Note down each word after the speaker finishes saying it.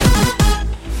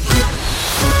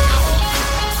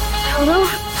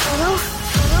Hello? I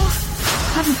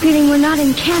have a feeling we're not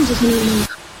in Kansas anymore.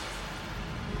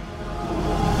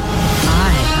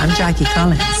 Hi, I'm Jackie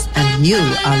Collins, and you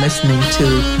are listening to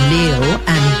Neil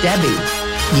and Debbie.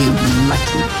 You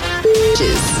lucky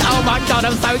bitches. Oh my God,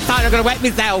 I'm so excited, I'm going to wet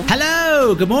myself.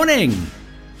 Hello, good morning.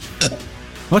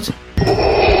 What? No.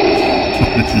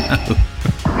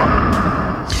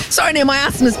 Sorry, Neil, my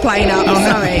asthma's playing up. Oh,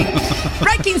 no. Sorry.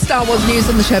 Breaking Star Wars news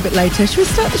on the show a bit later. Should we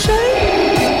start the show?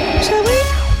 Shall we?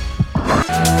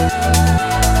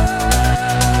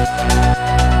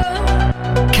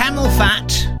 Camel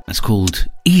Fat. That's called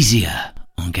Easier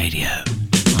on Gadio.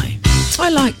 Hi. I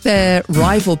like their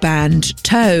rival band,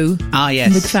 Toe. Ah, yes.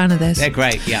 I'm a big fan of this. They're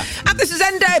great, yeah. And this is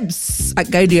NDebs at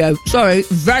Gadio. Sorry,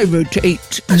 very rude to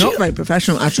eat. Not very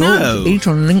professional at all. No. To eat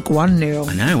on Link 1, Neil.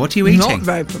 I know, what are you eating? Not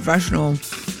very professional.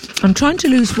 I'm trying to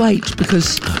lose weight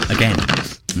because Again.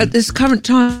 at this current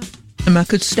time I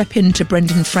could step into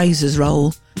Brendan Fraser's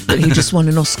role that he just won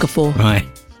an Oscar for. Right.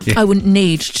 Yeah. I wouldn't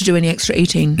need to do any extra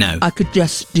eating. No. I could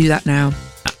just do that now.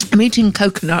 I'm eating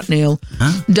coconut, Neil.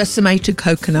 Huh? Decimated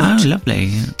coconut Oh, lovely.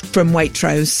 Yeah. from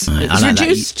Waitrose. Right, I It's like that.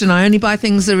 reduced and I only buy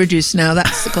things that are reduced now.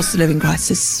 That's the cost of living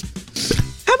crisis.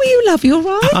 How are you, love? You all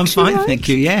right? I'm fine, right? thank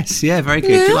you. Yes, yeah, very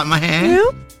good. Yeah. Do you like my hair?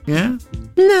 Yeah. Yeah?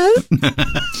 No.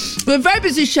 We're a very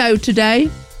busy show today.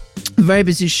 Very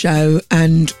busy show,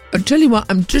 and I'll tell you what,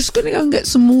 I'm just going to go and get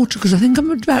some water because I think I've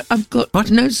got What?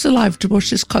 no saliva to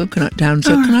wash this coconut down.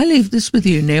 So can I leave this with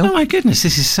you, Neil? Oh my goodness,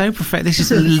 this is so This is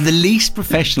the least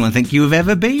professional I think you have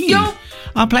ever been.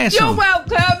 I'll play a You're song.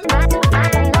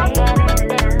 welcome.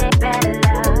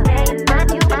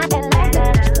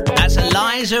 That's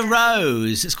Eliza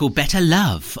Rose. It's called Better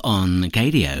Love on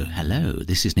Gadio. Hello,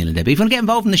 this is Neil and Debbie. If you want to get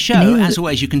involved in the show, Neil. as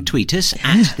always, you can tweet us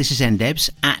at This Is NDebs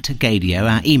at Gadio.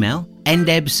 Our email,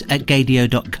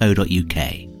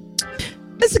 ndebs@gadio.co.uk.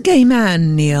 As a gay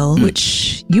man, Neil,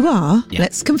 which you are, Yeah.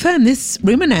 let's confirm this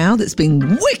rumour now that's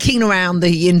been wicking around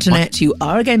the internet. You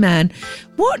are a gay man.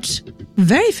 What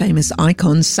very famous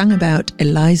icon sang about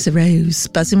Eliza Rose?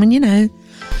 Buzzing when you know.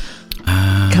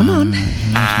 Come on.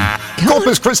 Come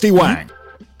Corpus Christi Wang.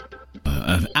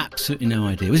 I've absolutely no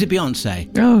idea. Was it Beyonce?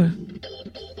 Oh.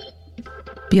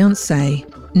 Beyonce.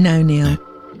 No, Neil.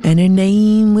 And her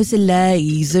name was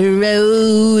Eliza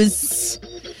Rose.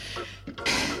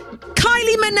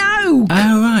 Kylie Minogue.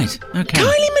 Oh, right. Okay.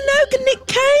 Kylie Minogue and Nick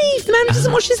Cave. The man who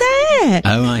doesn't wash his hair.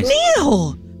 Oh, right.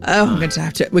 Neil. Oh,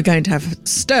 we're going to have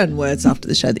stern words after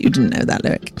the show that you didn't know that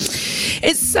lyric.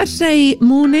 It's Saturday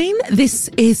morning. This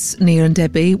is Neil and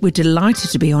Debbie. We're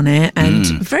delighted to be on air and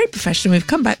very professional. We've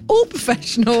come back all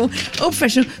professional.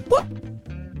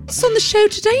 What's on the show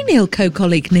today, Neil,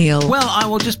 co-colleague Neil? Well, I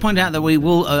will just point out that we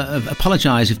will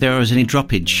apologise if there is any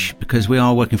droppage because we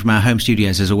are working from our home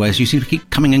studios as always. You seem to keep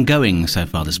coming and going so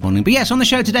far this morning. But yes, on the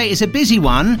show today, it's a busy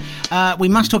one. We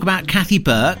must talk about Kathy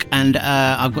Burke and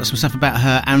I've got some stuff about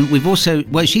her. And we've also,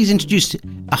 she's introduced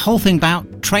a whole thing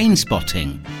about train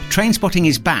spotting. Train spotting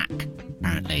is back,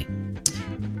 apparently.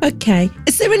 Okay.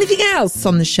 Is there anything else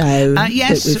on the show?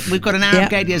 Yes, we've got an hour of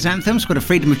Gadio's anthems. We've got a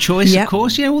freedom of choice, of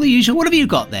course. Yeah, all the usual. What have you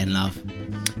got then, love?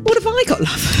 What have I got,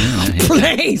 love?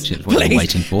 Please. What are you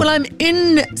waiting for? Well, I'm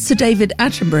in Sir David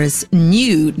Attenborough's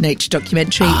new nature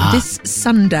documentary this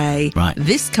Sunday. Right.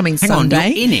 This coming Hang Sunday.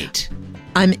 on, you're in it.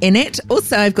 I'm in it.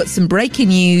 Also, I've got some breaking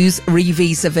news,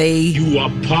 vis-a-vis. You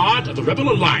are part of the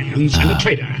Rebel Alliance and a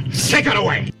traitor. Take it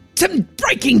away. Some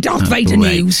breaking Darth Vader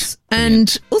great. news.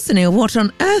 And also, Neil, what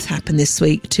on earth happened this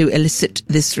week to elicit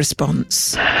this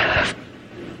response?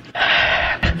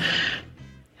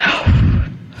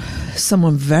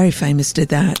 Someone very famous did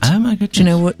that. Oh, my goodness. Do you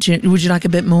know what? Would you like a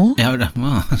bit more? Yeah,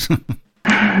 well.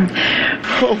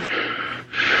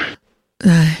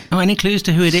 Any clues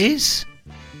to who it is?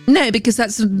 No, because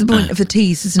that's the point of the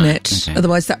tease, isn't it? Okay.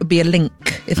 Otherwise, that would be a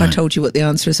link if I told you what the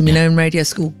answer is. I mean, in radio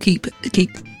school, keep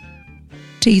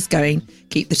tease going.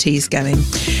 Keep the tease going.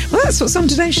 Well, that's what's on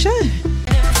today's show.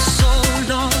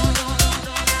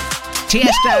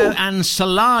 Tiesto and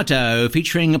Salado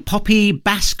featuring Poppy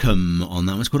Bascom on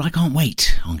that one's called I Can't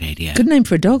Wait on Gadio. Good name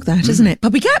for a dog, that, isn't it?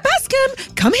 Poppy Cat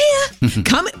Bascom, come here.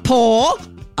 Come, paw.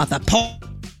 Other paw.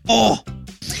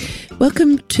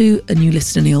 Welcome to a new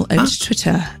listener, Neil, over to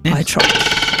Twitter. I try.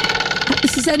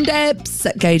 This is NDebs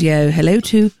at Gadio. Hello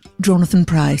to Jonathan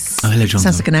Price. Oh, hello, Jonathan.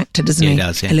 Sounds like an actor, doesn't he? He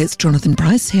does, yeah. Hello, it's Jonathan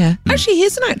Price here. Actually, he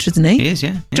is an actor, isn't he? He is,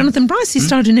 yeah. Jonathan Price, he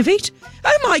starred in Evite.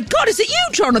 Oh my God, is it you,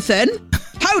 Jonathan?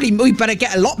 Holy, we better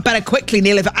get a lot better quickly,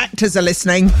 Neil, if actors are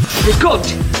listening. The good,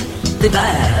 the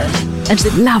bad, and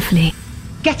the lovely.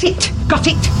 Get it? Got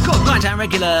it? Cool. Right, our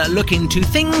regular look into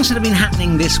things that have been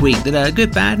happening this week that are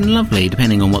good, bad and lovely,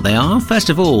 depending on what they are. First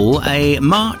of all, a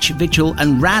march, vigil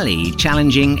and rally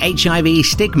challenging HIV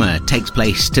stigma takes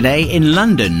place today in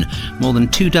London. More than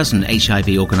 24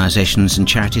 HIV organisations and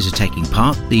charities are taking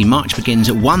part. The march begins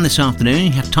at 1 this afternoon.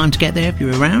 You have time to get there if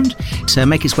you're around. So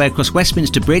make its way across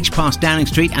Westminster Bridge, past Downing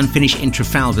Street and finish in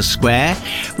Trafalgar Square.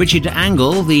 Richard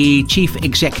Angle, the Chief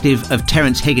Executive of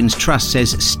Terence Higgins Trust,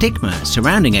 says stigma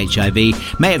surrounding HIV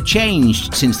may have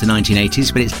changed since the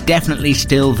 1980s, but it's definitely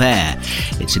still there.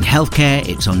 It's in healthcare,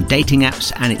 it's on dating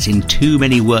apps, and it's in too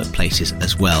many workplaces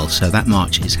as well. So that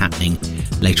march is happening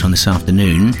later on this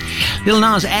afternoon. Lil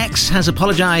Nas X has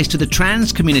apologised to the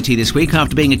trans community this week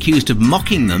after being accused of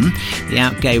mocking them. The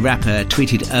out gay rapper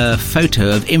tweeted a photo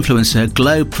of influencer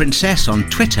Glow Princess on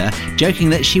Twitter, joking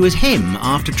that she was him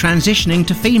after transitioning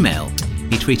to female.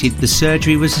 He tweeted, "The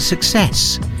surgery was a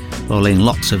success," following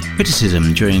lots of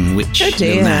criticism, during which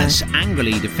Lil Nas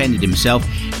angrily defended himself.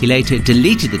 He later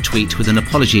deleted the tweet with an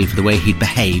apology for the way he'd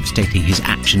behaved, stating his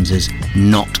actions as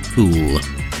not cool.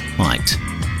 Right.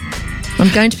 I'm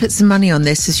going to put some money on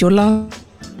this. Is your last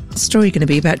story going to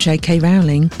be about J.K.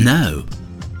 Rowling? No.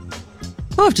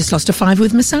 Oh, I've just lost a fiver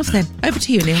with myself then. Over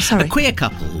to you, Neil. Sorry. A queer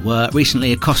couple were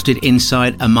recently accosted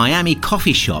inside a Miami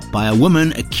coffee shop by a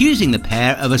woman accusing the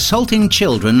pair of assaulting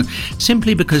children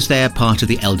simply because they are part of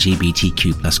the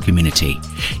LGBTQ+ community.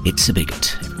 It's a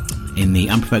bigot. In the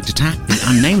unprovoked attack, the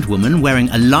unnamed woman, wearing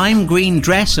a lime green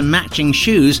dress and matching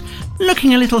shoes,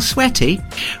 looking a little sweaty,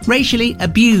 racially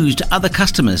abused other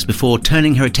customers before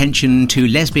turning her attention to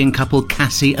lesbian couple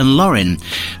Cassie and Lauren.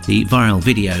 The viral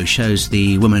video shows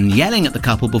the woman yelling at the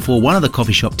couple before one of the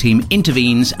coffee shop team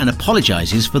intervenes and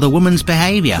apologises for the woman's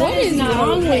behaviour. What is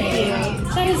wrong with you?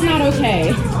 That is not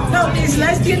okay. No, is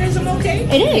lesbianism okay?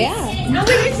 It is. Yeah. No,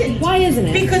 it isn't. Why isn't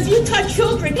it? Because you touch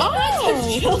children.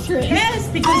 Oh, children. Yes,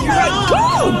 because you're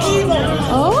evil.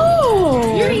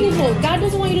 Oh. You're evil. God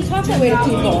doesn't want you to talk that way to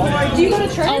people. Do you go to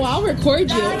church? Oh, I'll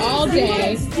record you all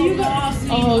day. Do you go?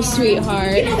 Oh,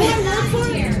 sweetheart. You know who I work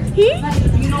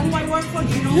for? You know who I work for? Do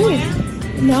you know who I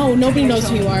am? No, nobody knows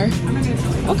who you are.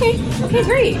 Okay,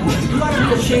 great. You ought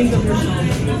to be ashamed of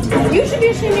yourself. You should be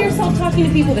ashamed of yourself talking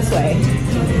to people this way.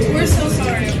 We're so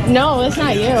sorry. No, that's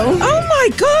not you. Oh my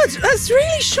God, that's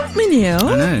really shocked me, Neil.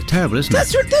 I know, terrible, isn't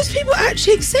it? Those people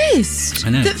actually exist.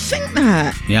 I know. That think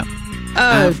that. Yeah.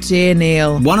 Oh dear,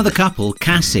 Neil. One of the couple,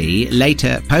 Cassie,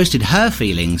 later posted her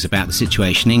feelings about the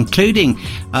situation, including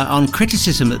on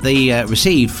criticism that they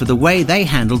received for the way they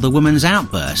handled the woman's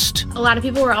outburst. A lot of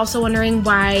people were also wondering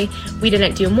why we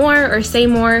didn't do more or say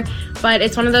more, but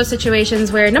it's one of those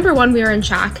situations where, number one, we were in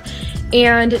shock,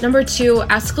 and number two,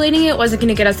 escalating it wasn't going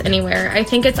to get us anywhere. I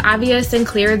think it's obvious and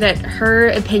clear that her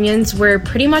opinions were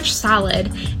pretty much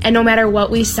solid, and no matter what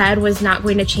we said was not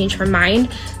going to change her mind.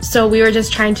 So we were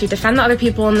just trying to defend the other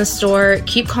people in the store,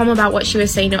 keep calm about what she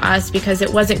was saying to us, because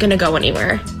it wasn't going to go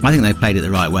anywhere. I think they played it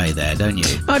the right way there, don't you?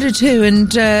 I do too,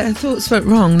 and her thoughts went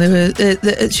wrong. They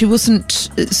were, she wasn't,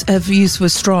 her views were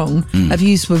strong. Her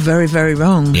views were very, very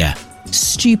wrong. Yeah.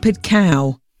 Stupid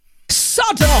cow.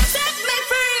 Sod off!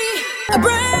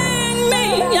 Bring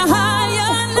me a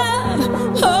higher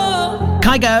love. Oh.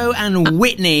 Kygo and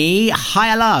Whitney,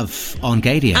 Higher Love on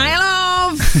Gadio. I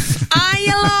love.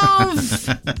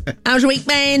 How's your week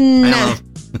been?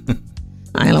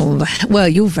 I love. Well,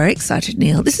 you're very excited,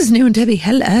 Neil. This is Neil and Debbie.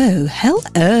 Hello.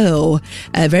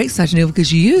 Very excited, Neil,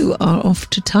 because you are off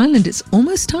to Thailand. It's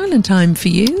almost Thailand time for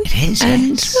you. It is, and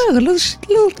yes. well, a little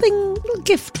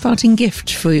gift, parting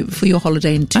gift for your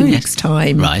holiday in 2 weeks'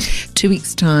 time. Right. 2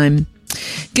 weeks' time.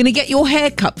 Going to get your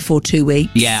hair cut before 2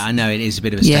 weeks. Yeah, I know, it is a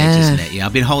bit of a state, isn't it? Yeah,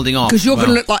 I've been holding off. Because you're going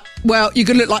to look like, you're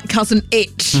going to look like Cousin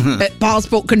It at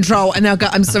passport control, and they'll go,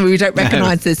 I'm sorry, we don't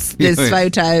recognise this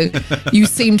photo. You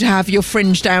seem to have your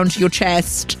fringe down to your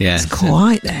chest. Yeah, it's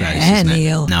quite the hair,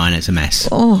 Neil. No, I know, it's a mess.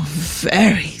 Oh,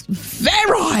 very,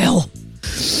 virile.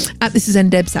 This is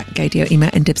ndebs at Gadio,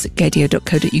 email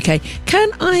ndebs@gadio.co.uk. Where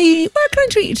can I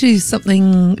treat you to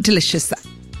something delicious that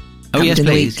yes, in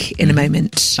the please. week in a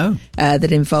moment.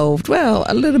 That involved,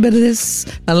 a little bit of this,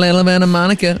 a little bit of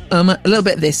Monica, a little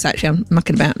bit of this, actually. I'm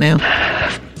mucking about now.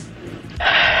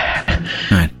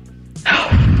 Right.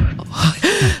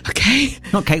 Okay.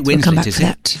 Not Kate We'll come Winslet, back is to it?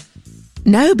 that.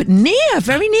 No, but near,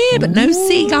 very near, but no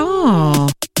cigar.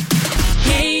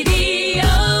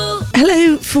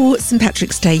 Hello for St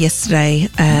Patrick's Day yesterday.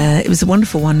 It was a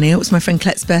wonderful one, Neil. It was my friend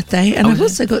Clet's birthday. And I've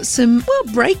also got some,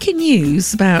 breaking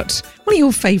news about one of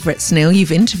your favourites, Neil.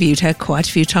 You've interviewed her quite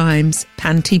a few times,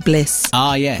 Panty Bliss.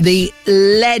 Ah, yes. The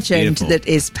legend Beautiful. that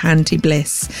is Panty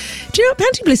Bliss. Do you know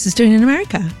what Panty Bliss is doing in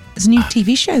America? There's a new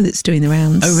TV show that's doing the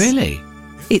rounds. Oh, really?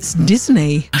 It's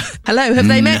Disney. Hello, have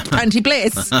they met Panty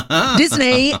Bliss?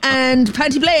 Disney and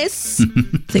Panty Bliss.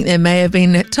 I think there may have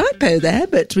been a typo there,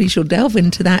 but we shall delve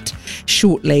into that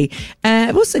shortly.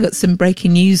 I've also got some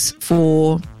breaking news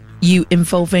for you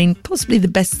involving possibly the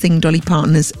best thing Dolly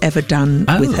Parton has ever done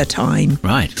with her time.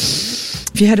 Right.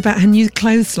 Have you heard about her new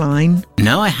clothes line?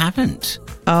 No, I haven't.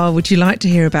 Oh, would you like to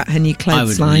hear about her new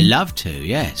clothes line? I would love to,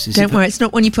 yes. Don't worry, it's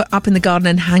not one you put up in the garden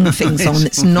and hang things on.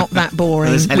 It's not that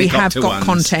boring. We have got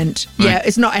content. Right. Yeah,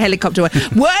 it's not a helicopter one.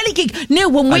 Whirly gig. No,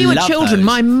 when we were children,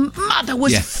 my mother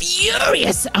was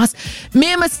furious at us. Me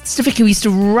and my sister Vicky, we used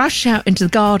to rush out into the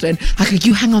garden. I go,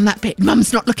 you hang on that bit.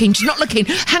 Mum's not looking. She's not looking.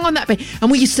 Hang on that bit. And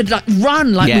we used to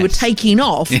run like we were taking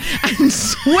off and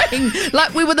swing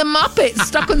like we were the Muppets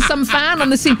stuck on some fan on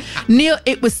the scene. Neil,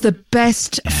 it was the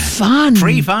best fun.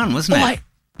 Free fun, wasn't it?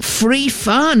 Free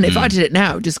fun. If I did it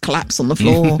now, it would just collapse on the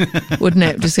floor, wouldn't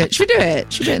it? Just go, should we do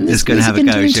it? Should we do it in this? Just going to have a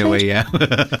go, shall we? Yeah.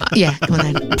 Yeah, come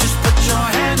on then. Just put your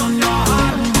hand on your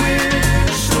heart and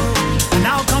whistle, and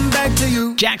I'll come back to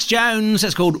you. Jax Jones,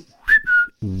 that's called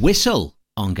Whistle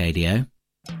on Gaydio.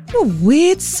 What a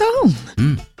weird song.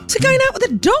 So going out with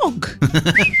a dog.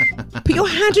 Put your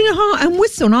hand on your heart and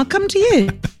whistle and I'll come to you.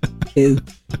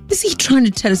 Is he trying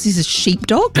to tell us he's a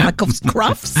sheepdog like off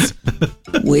Crufts?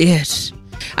 Weird.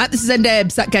 This is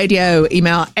ndebs at Gaydio.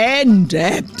 Email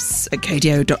ndebs at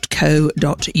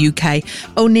gaydio.co.uk.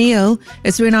 Oh, Neil,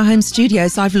 as we're in our home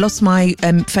studios, I've lost my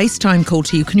FaceTime call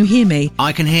to you. Can you hear me?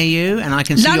 I can hear you and I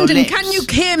can see London, your lips. can you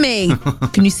hear me?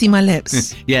 Can you see my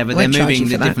lips? Yeah, but they're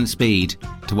moving at a different speed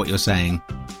to what you're saying.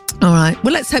 All right.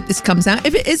 Well, let's hope this comes out.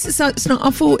 If it is, it's not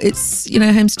our fault. It's,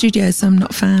 home studio, so I'm not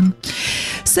a fan.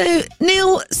 So,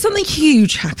 Neil, something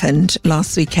huge happened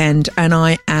last weekend, and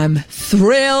I am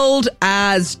thrilled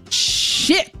as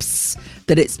chips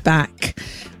that it's back.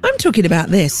 I'm talking about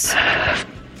this.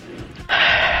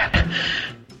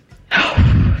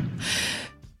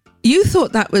 You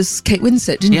thought that was Kate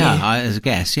Winslet, didn't you? Yeah, as a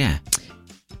guess, yeah.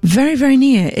 Very, very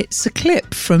near. It's a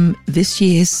clip from this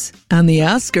year's And the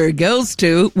Oscar Goes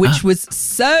To, which was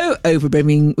so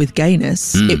overbrimming with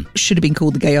gayness. It should have been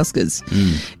called the Gay Oscars.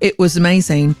 It was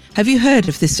amazing. Have you heard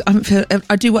of this? I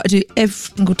do what I do every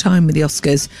single time with the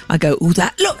Oscars. I go,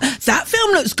 that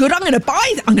film looks good. I'm going to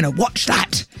buy that. I'm going to watch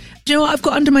that. Do you know what I've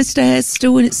got under my stairs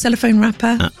still in its cellophane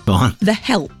wrapper? Go on. The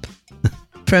Help.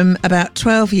 From about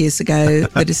 12 years ago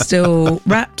that is still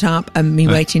wrapped up and me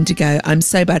waiting to go. I'm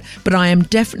so bad. But I am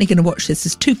definitely going to watch this.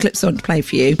 There's 2 clips I want to play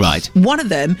for you. Right. One of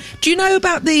them, do you know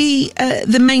about the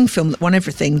main film that won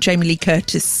everything? Jamie Lee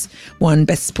Curtis won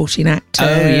Best Supporting Actor. Oh,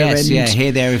 yes,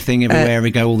 Here, There, Everything, Everywhere,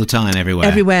 We Go, All the Time, Everywhere.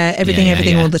 Everywhere,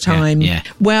 Everything, All the Time. Yeah.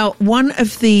 Well, one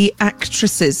of the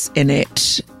actresses in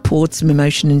it poured some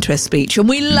emotion into her speech, and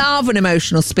we love an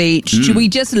emotional speech. We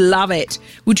just love it.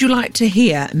 Would you like to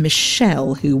hear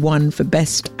Michelle, who won for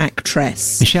Best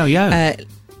Actress? Michelle Yeoh.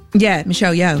 Yeah,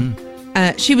 Michelle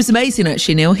Yeoh. She was amazing,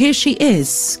 actually, Neil. Here she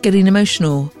is, getting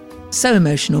emotional. So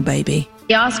emotional, baby.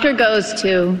 The Oscar goes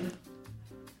to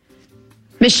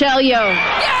Michelle Yeoh.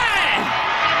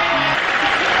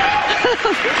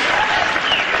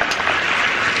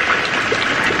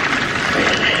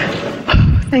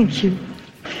 Thank you.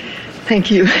 Thank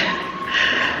you.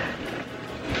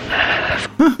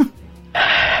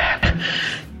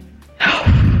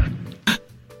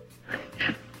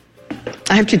 I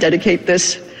have to dedicate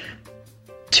this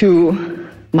to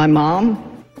my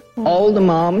mom, all the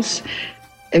moms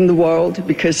in the world,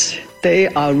 because they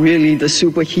are really the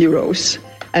superheroes.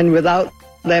 And without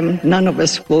them, none of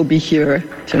us will be here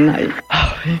tonight.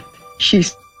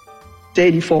 She's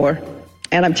 84.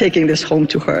 And I'm taking this home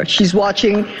to her. She's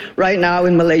watching right now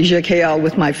in Malaysia, KL,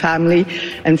 with my family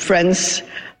and friends.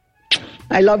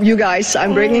 I love you guys.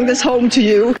 I'm bringing this home to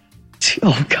you.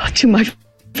 Oh, God, to my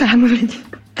family.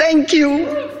 Thank you.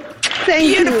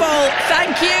 Beautiful.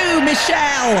 Thank you,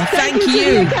 Michelle. Thank you.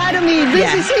 To the Academy.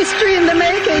 This is history in the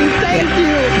making. Thank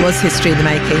you. It was history in the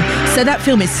making. So that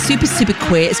film is super, super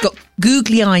queer. It's got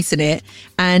googly eyes in it.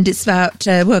 And it's about,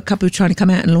 a couple trying to come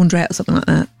out and laundrette or something like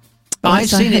that. I've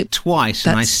seen it twice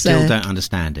and I still don't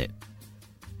understand it.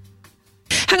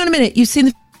 Hang on a minute, you've seen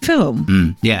the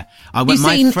film? Yeah. You've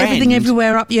seen Everything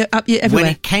Everywhere up your everywhere. When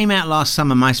it came out last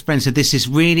summer, my friend said, this is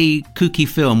really kooky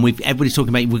film. Everybody's talking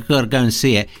about it. We've got to go and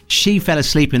see it. She fell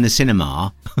asleep in the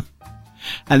cinema.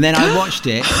 And then I watched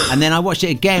it. And then I watched it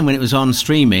again when it was on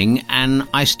streaming. And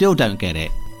I still don't get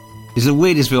it. It's the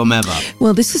weirdest film ever.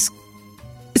 Well, this is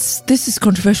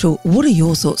controversial. What are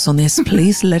your thoughts on this?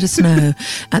 Please let us know.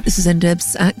 This is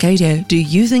ndebs at Gaydio. Do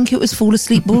you think it was Fall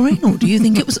Asleep boring, or do you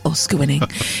think it was Oscar winning?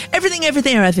 Everything,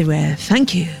 everywhere.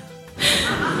 Thank you.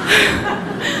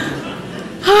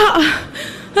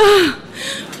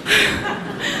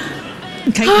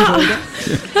 Kate enjoyed it.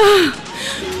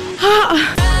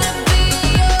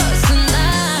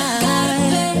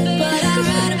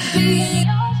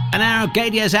 And our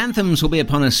Gadio's anthems will be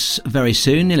upon us very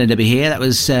soon. Neil and Debbie here. That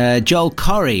was Joel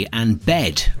Corry and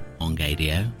Bed on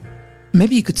Gadio.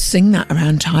 Maybe you could sing that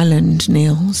around Thailand,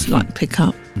 Niels, like pick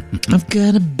up. I've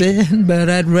got a bed, but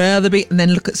I'd rather be... And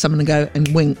then look at someone and go and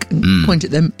wink and point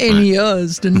at them. In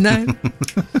yours to know.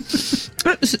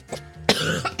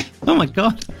 Oh, my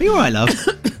God. Are you all right, love?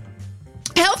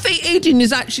 Healthy eating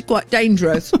is actually quite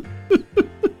dangerous.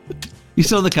 You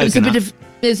saw the coconut.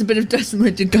 There's a bit of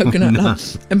decimated coconut,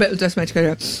 love. A bit of decimated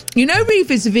coconut. You know, Reeve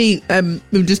vis-a-vis,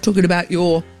 we were just talking about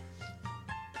your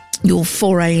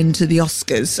foray into the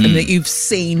Oscars and that you've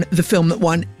seen the film that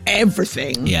won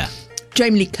everything. Yeah.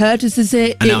 Jamie Lee Curtis is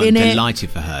in it. I'm delighted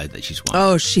for her that she's won.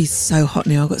 Oh, she's so hot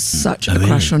now. I've got such a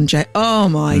crush on Jay. Oh,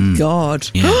 my God.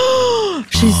 Yeah.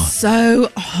 She's so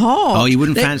hot. Oh, you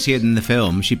wouldn't fancy her in the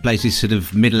film. She plays this sort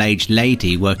of middle-aged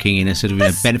lady working in a sort of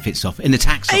benefits office, in the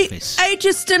tax office.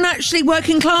 Ageist and actually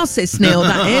working classes, Neil,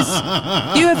 that is.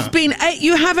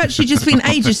 You have actually just been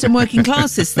ageist and working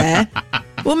classes there.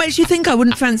 What makes you think I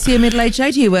wouldn't fancy a middle-aged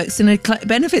lady who works in a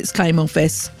benefits claim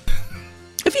office?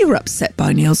 If you were upset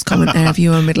by Neil's comment there, if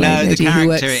you were a middle-aged lady who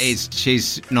works... No, the character is,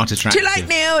 she's not attractive. Too late,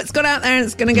 Neil. It's got out there and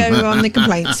it's going to go on the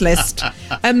complaints list.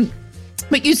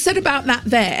 But you said about that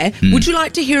there. Would you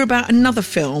like to hear about another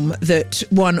film that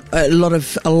won a lot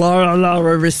of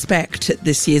respect at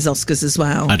this year's Oscars as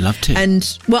well? I'd love to.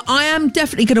 And, well, I am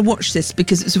definitely going to watch this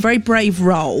because it's a very brave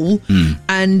role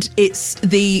and it's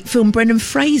the film Brendan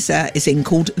Fraser is in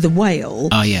called The Whale.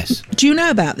 Oh, yes. Do you know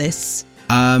about this?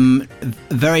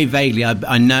 Very vaguely.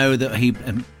 I know that he...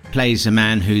 plays a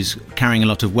man who's carrying a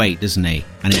lot of weight, doesn't he?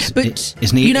 And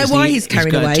isn't he? You know why he's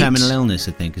carrying got weight? Terminal illness,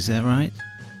 I think. Is that right?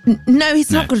 No,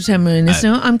 he's not got a terminal illness.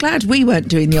 No, I'm glad we weren't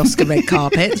doing the Oscar red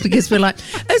carpet because we're like,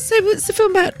 oh, so what's the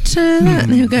film about that?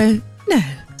 And he'll go, no,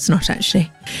 it's not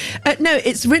actually. No,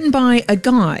 it's written by a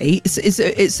guy. It's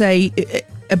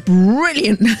a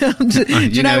brilliant. Do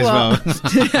you know what?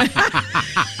 Well.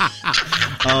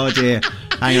 Oh dear.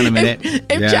 Hang on a minute.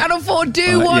 If Channel 4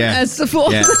 want us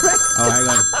support. Yeah. Oh, hang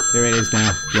on. Here it is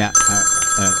now. Yeah.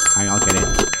 Hang on, I'll get it.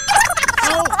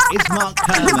 Oh, it's Mark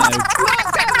Kermode.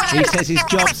 He says his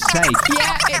job's safe.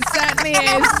 Yeah, it certainly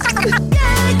is.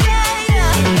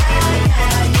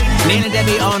 Neil and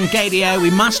Debbie on Gadio.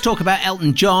 We must talk about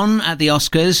Elton John at the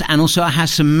Oscars, and also I have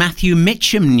some Matthew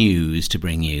Mitchum news to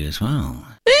bring you as well.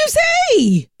 Who's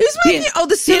he? Who's Matthew? Oh,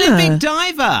 the singer. The Big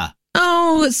Diver.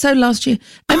 Oh, it's so last year.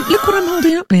 Look what I'm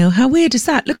holding up, Neil. How weird is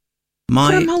that? Look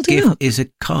what I'm holding gift up. Is a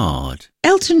card.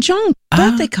 Elton John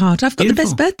birthday card. I've got the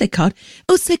best birthday card.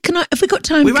 Oh, so have we got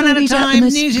time? We run out of time. The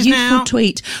most News is beautiful now.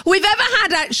 tweet we've ever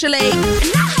had, actually.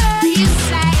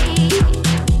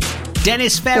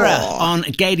 Dennis Ferrer on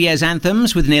Gadio's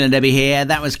Anthems with Neil and Debbie here.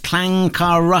 That was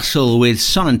Clancar Russell with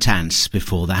Sonantance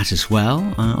before that as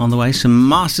well. On the way, some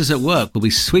Masters at Work. We'll be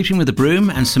sweeping with a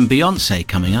broom and some Beyonce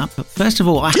coming up. But first of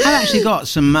all, I have actually got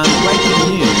some breaking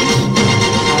news.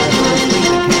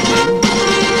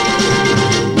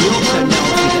 We also know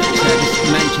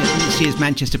that this year's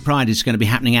Manchester Pride is going to be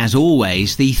happening as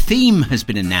always. The theme has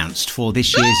been announced for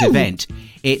this year's event.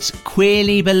 It's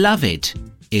Queerly Beloved.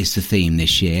 Is the theme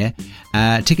this year.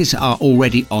 Tickets are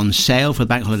already on sale for the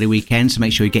bank holiday weekend, so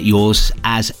make sure you get yours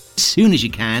as soon as you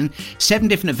can. 7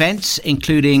 different events,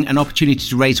 including an opportunity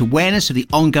to raise awareness of the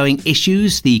ongoing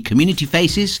issues the community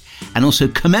faces, and also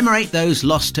commemorate those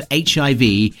lost to HIV,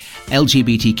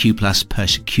 LGBTQ+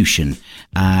 persecution.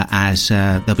 As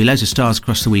there'll be loads of stars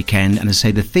across the weekend, and as I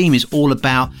say, the theme is all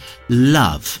about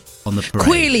love. On the parade.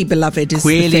 Queerly Beloved is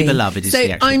Queerly the theme. Beloved is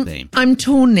the actual theme. I'm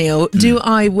torn, Neil. Do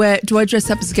I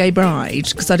dress up as a gay bride?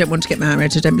 Because I don't want to get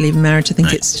married. I don't believe in marriage. I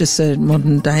think it's just a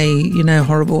modern day,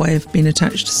 horrible way of being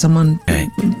attached to someone. Okay.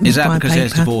 Is that because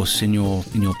there's divorce in your?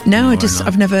 No, I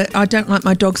don't like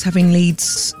my dogs having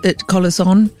leads collars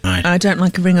on. Right. I don't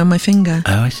like a ring on my finger.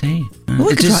 Oh, I see.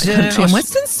 We could write a country and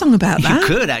western song about that. You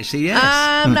could actually, yes.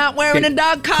 I'm not wearing a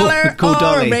dog collar Call or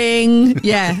Dolly. a ring.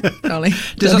 Yeah, Dolly.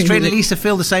 Does Australia Lisa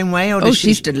feel the same way? Or does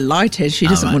she's delighted. She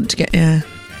doesn't want to get... Yeah.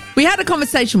 We had a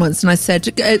conversation once and I said,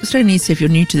 Australia Lisa, if you're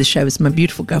new to the show, it's my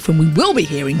beautiful girlfriend. We will be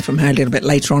hearing from her a little bit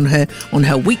later on her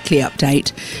weekly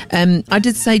update. I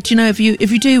did say, do you know, if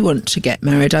you do want to get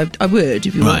married, I would,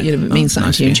 if you want, it means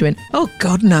something to you. And she went, oh,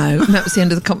 God, no. And that was the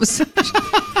end of the conversation.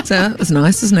 So that was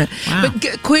nice, wasn't it? Wow.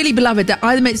 But Queerly Beloved, that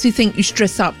either makes me think you should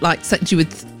dress up like something to do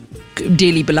with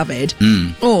dearly beloved,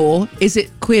 or is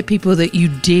it queer people that you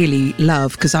dearly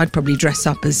love? Because I'd probably dress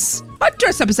up as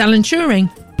Alan Turing.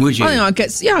 Would you? I think I'd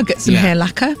get some hair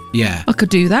lacquer. Yeah. I could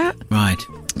do that. Right.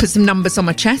 Put some numbers on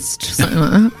my chest, something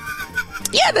like that.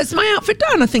 Yeah, that's my outfit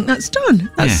done. I think that's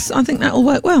done. I think that'll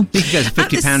work well. You could go to a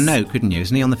 £50 note, couldn't you?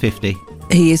 Isn't he on the 50?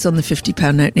 He is on the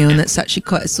 £50 note now, and that's actually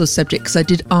quite a sore subject because I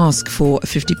did ask for a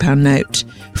 £50 note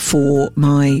for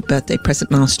my birthday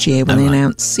present last year when they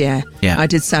announced. Yeah, I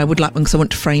did say I would like one because I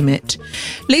want to frame it.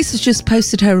 Lisa's just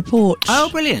posted her report. Oh,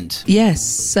 brilliant! Yes,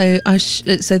 so that's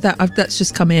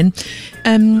just come in.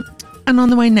 And on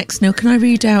the way next, Neil, can I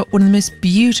read out one of the most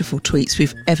beautiful tweets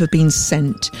we've ever been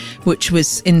sent, which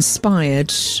was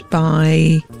inspired by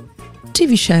a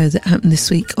TV show that happened this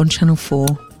week on Channel 4.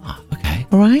 Oh, okay.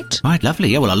 All right? Right, lovely.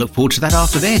 Yeah, well, I look forward to that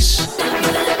after this.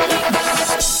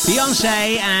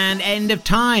 Beyonce and End of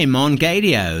Time on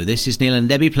Gaydio. This is Neil and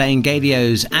Debbie playing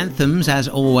Gaydio's anthems, as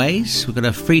always. We've got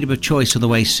a freedom of choice on the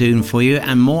way soon for you,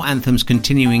 and more anthems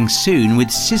continuing soon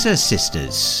with Scissor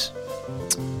Sisters.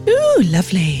 Ooh,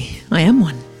 lovely. I am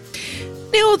one.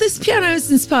 Neil, this piano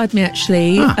has inspired me,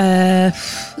 actually.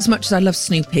 As much as I love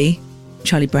Snoopy,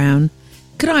 Charlie Brown,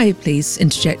 could I please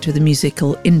interject with a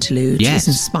musical interlude? Yes. It's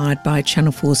inspired by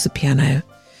Channel 4's The Piano.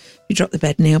 You drop the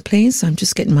bed, Neil, please. I'm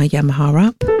just getting my Yamaha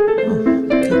up.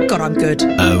 Oh, God, I'm good.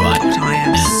 Oh, right. God, I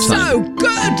am so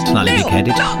good. Slightly Neil,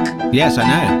 big-headed. look. Yes, I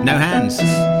know. No hands.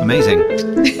 Amazing.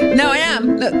 No, I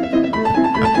am. Look.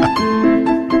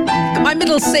 Got my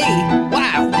middle C.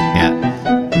 Wow. Yeah.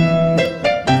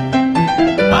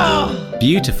 Wow.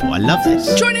 Beautiful. I love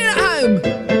this. Join in at home.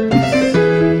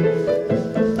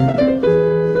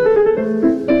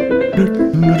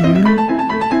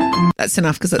 That's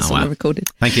enough because that's all I recorded.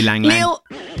 Thank you, Lang Lang. Neil,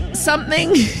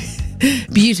 something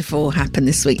beautiful happened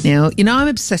this week, Neil. You know, I'm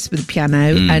obsessed with the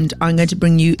piano and I'm going to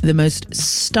bring you the most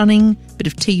stunning bit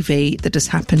of TV that has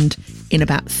happened in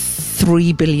about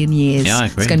 3 billion years. Yeah, I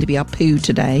agree. It's going to be our poo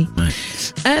today.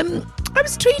 Right. I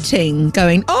was tweeting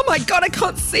going, oh my God, I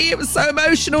can't see. It was so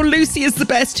emotional. Lucy is the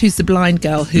best, who's the blind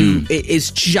girl, who is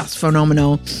just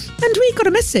phenomenal. And we got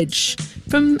a message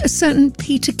from a certain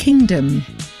Peter Kingdom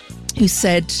who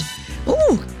said,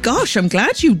 oh gosh, I'm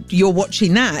glad you're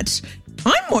watching that.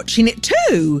 I'm watching it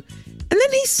too. And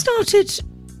then he started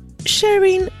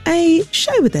sharing a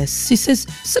show with us. He says,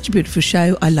 such a beautiful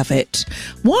show. I love it.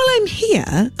 While I'm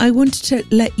here, I wanted to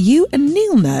let you and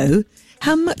Neil know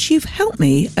how much you've helped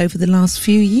me over the last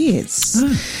few years.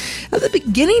 At the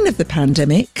beginning of the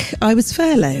pandemic, I was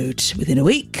furloughed. Within a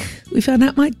week, we found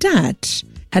out my dad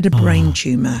had a brain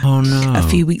tumour. Oh, no. A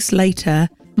few weeks later,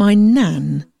 my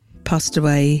nan passed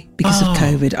away because of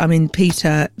COVID. I mean,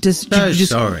 Peter,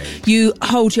 sorry. You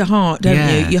hold your heart, don't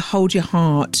you? You hold your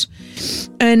heart.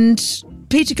 And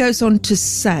Peter goes on to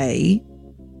say,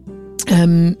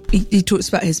 he talks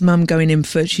about his mum going in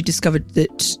for, she discovered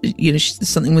that, you know,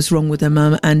 something was wrong with her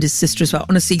mum and his sister as well.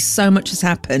 Honestly, so much has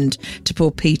happened to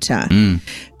poor Peter.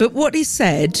 But what he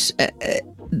said,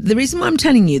 the reason why I'm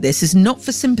telling you this is not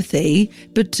for sympathy,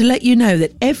 but to let you know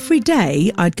that every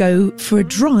day I'd go for a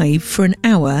drive for an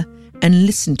hour and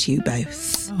listen to you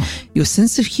both. Your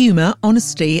sense of humour,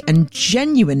 honesty and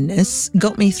genuineness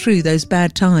got me through those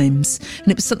bad times, and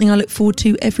it was something I look forward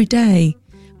to every day.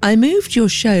 I've moved your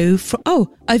show from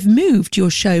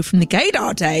the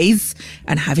Gaydar days,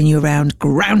 and having you around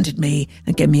grounded me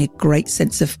and gave me a great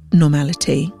sense of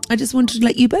normality. I just wanted to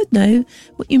let you both know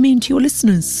what you mean to your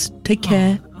listeners. Take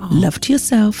care. Love to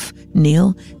yourself,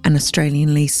 Neil and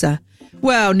Australian Lisa.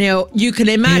 Well, Neil, you can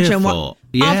imagine what...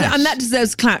 Yes. And that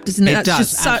deserves a clap, doesn't it? It That's does,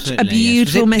 just such a absolutely,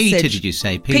 beautiful yes. Was it message. Peter, did you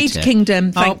say? Peter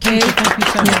Kingdom, thank you. Thank you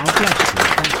so much. Oh, bless you.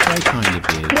 That's very kind of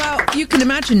you. Well, you can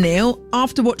imagine, Neil,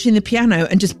 after watching the piano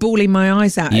and just bawling my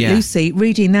eyes out at Lucy,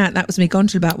 reading that was me gone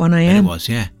till about 1 a.m. It was,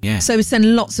 yeah. So we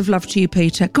send lots of love to you,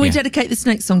 Peter. Can we dedicate this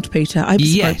next song to Peter? I hope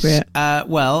it's appropriate.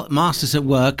 Well, Masters at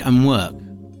Work and Work.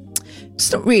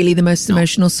 It's not really the most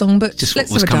emotional song, but just let's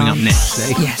what's have a coming dance. up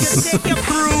next, eh? Yes.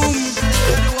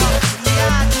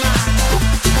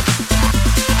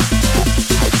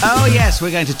 Oh, yes,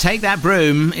 we're going to take that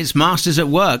broom. It's Masters at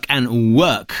Work and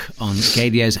Work on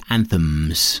Gaydio's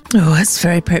Anthems. Oh, that's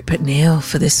very appropriate, Neil,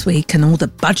 for this week and all the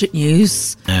budget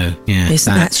news. Oh, yeah.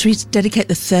 Isn't that? Should we dedicate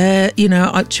the third,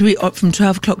 from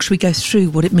 12 o'clock, should we go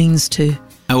through what it means to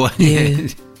you?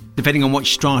 Depending on what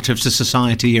strata of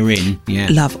society you're in,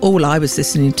 Love, all I was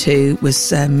listening to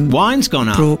was... Wine's gone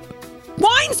up.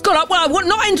 Wine's gone up? Well, I'm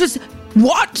not interested...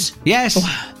 What? Yes,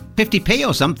 50p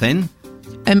or something.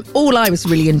 All I was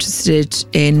really interested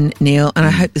in, Neil, and I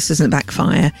hope this doesn't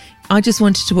backfire, I just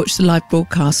wanted to watch the live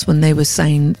broadcast when they were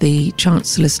saying the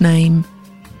Chancellor's name.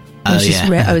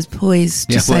 I was poised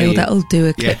to say, that'll do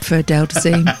a clip for Adele to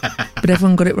sing. But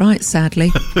everyone got it right, sadly.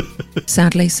 So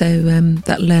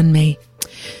that'll learn me.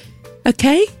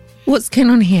 Okay, what's going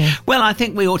on here? Well, I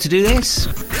think we ought to do this.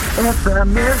 It's the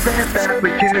music that we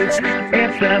choose.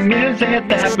 It's the music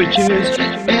that we choose.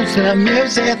 It's the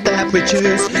music that we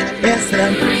choose. It's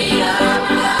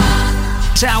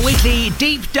It's our weekly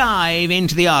deep dive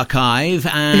into the archive,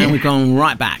 and we've gone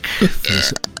right back.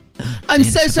 I'm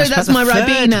so sorry, that's my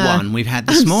Ribena. One we've had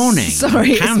this morning.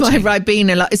 Sorry, it's my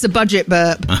Ribena. It's a budget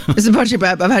burp. It's a budget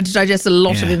burp. I've had to digest a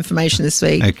lot of information this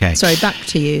week. Okay. Sorry, back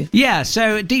to you. Yeah,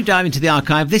 so deep dive into the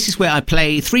archive. This is where I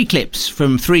play 3 clips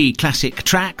from 3 classic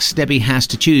tracks. Debbie has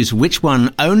to choose which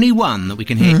one, only one, that we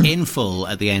can hear in full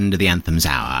at the end of the Anthems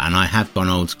hour. And I have gone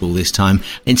old school this time,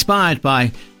 inspired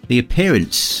by the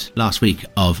appearance last week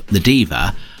of the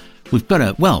diva. We've got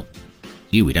a, well,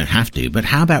 we don't have to, but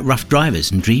how about Rough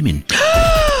Drivers and Dreamin'?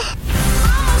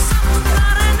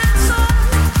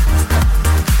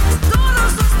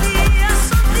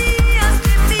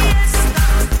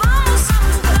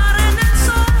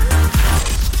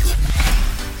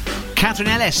 Catherine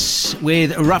Ellis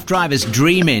with Rough Drivers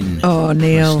Dreamin'. Oh,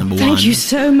 Neil. Thank you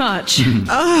so much.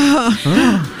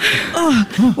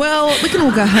 Well, we can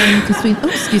all go home because we... Oh,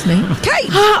 excuse me.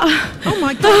 Kate! Oh,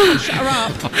 my God. Shut her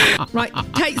up. Right,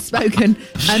 Kate's spoken.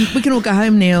 We can all go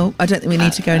home, Neil. I don't think we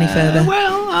need to go any further.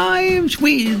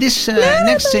 This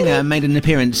next singer made an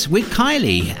appearance with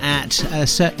Kylie at a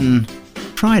certain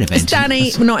Pride event. It's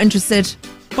Danny. We're not interested.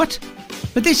 What?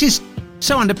 But this is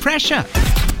so under pressure.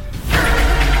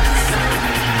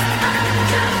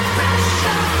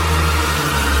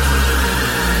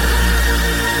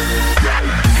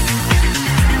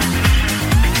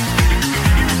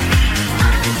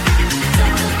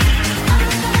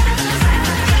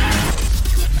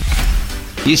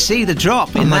 You see the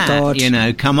drop in that, God. You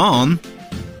know, come on.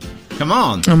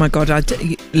 Oh my God,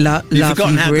 you've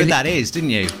forgotten how good that is, didn't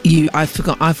you?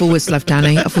 I've always loved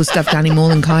Danny. I've always loved Danny more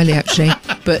than Kylie, actually.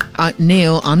 But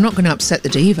Neil, I'm not going to upset the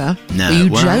diva. No. Are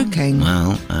you joking?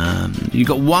 Well, you've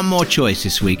got one more choice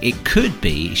this week. It could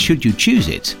be, should you choose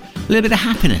it, a little bit of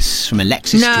Happiness from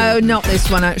Alexis Jordan. Not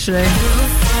this one, actually.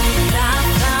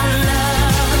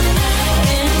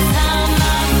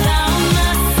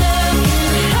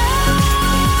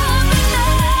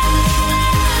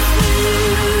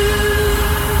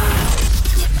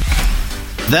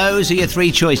 Those are your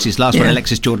 3 choices. Last one,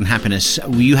 Alexis Jordan, Happiness.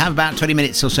 You have about 20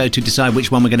 minutes or so to decide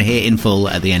which one we're going to hear in full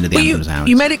at the end of the Anthems hour.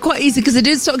 You made it quite easy because it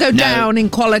did sort of go down in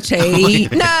quality.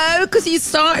 No, because you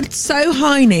started so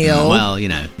high, Neil. Well, you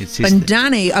know. And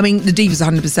Danny, I mean, the diva's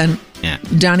 100%. Yeah.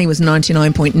 Danny was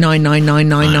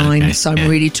 99.99999, so I'm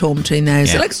really torn between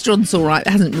those. Alexis Jordan's all right. It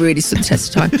hasn't really stood the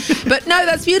test of time. But no,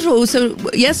 that's beautiful. So,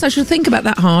 yes, I should think about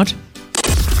that hard.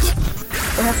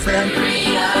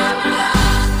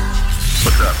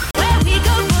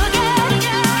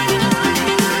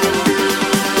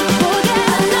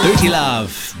 Booty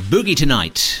Love, Boogie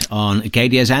Tonight on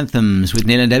Acadia's Anthems with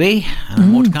Neil and Debbie.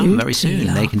 More to come very soon.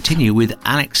 Love. They continue with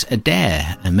Alex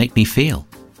Adair and Make Me Feel.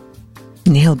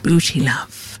 Neil, Booty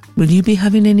Love. Will you be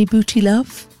having any booty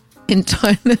love in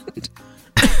Thailand?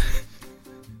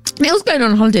 Neil's going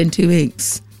on holiday in 2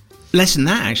 weeks. Less than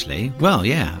that, actually. Well,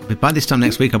 yeah. But by this time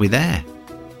next week, I'll be there.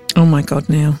 Oh, my God,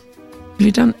 Neil. Have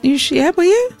you done... Yeah, were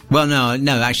you? Well,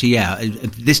 no, actually, yeah.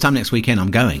 This time next weekend, I'm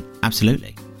going.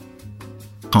 Absolutely.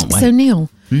 Can't wait. So, Neil,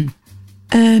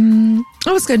 I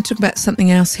was going to talk about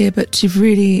something else here, but you've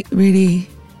really...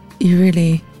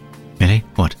 Really?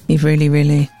 What? You've really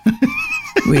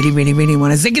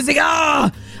want to zig a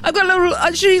cigar. I've got a little...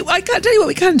 Actually, I can't tell you what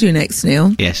we can do next,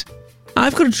 Neil. Yes.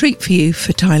 I've got a treat for you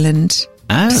for Thailand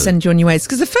to send you on your ways.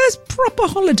 Because the first proper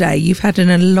holiday you've had in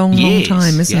a long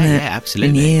time, isn't it? Yeah,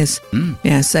 absolutely. In years.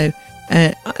 Yeah, so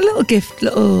a little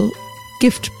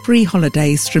gift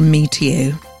pre-holidays from me to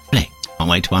you. Can't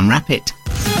wait to unwrap it.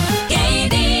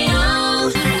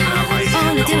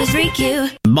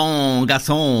 Bon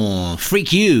garçon,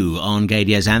 freak you on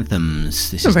Gadia's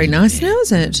Anthems. This is very nice now,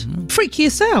 is it? Freak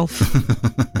yourself.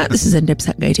 This is Ndebs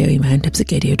at Gadio, email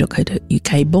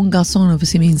ndebs@gadio.co.uk. Bon garçon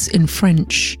obviously means in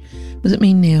French. What does it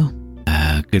mean, Neil?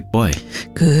 Good boy.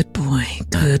 Good boy.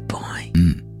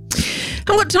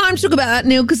 I haven't got time to talk about that,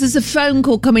 Neil, because there's a phone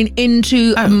call coming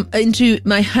into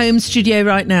my home studio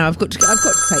right now. I've got to take this.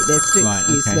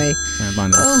 Excuse me.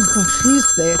 Oh gosh,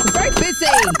 who's this? I'm very busy.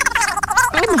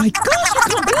 Oh my gosh, I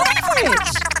can't believe it.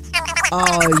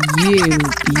 Oh, you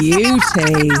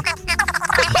beauty.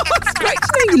 It's great to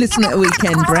know you listen at a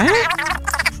weekend, Brad.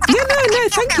 Yeah, no,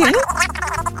 thank you.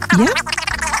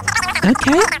 Yeah.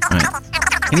 Okay. Right.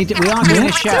 We are doing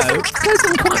a show. It goes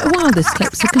on quite a while, this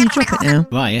clip, so can you drop it now?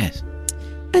 Right, yes.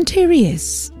 And here he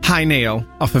is. Hi, Neil,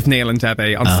 off of Neil and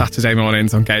Debbie on Saturday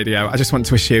mornings on Gadio. I just want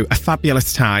to wish you a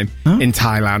fabulous time in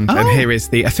Thailand. And here is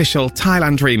the official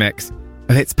Thailand remix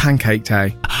of It's Pancake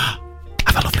Day.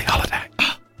 have a lovely holiday.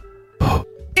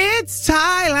 It's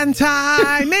Thailand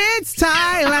time, it's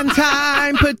Thailand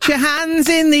time. Put your hands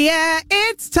in the air,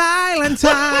 it's Thailand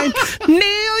time.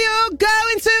 Neil, you're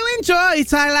going to enjoy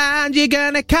Thailand. You're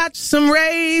gonna catch some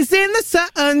rays in the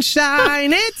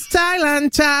sunshine. It's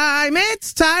Thailand time,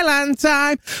 it's Thailand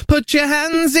time. Put your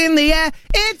hands in the air,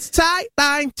 it's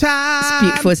Thailand time. It's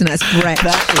beautiful, isn't it? It's Brett.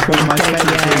 That is one of my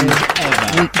favourite tunes ever.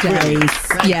 Weekdays.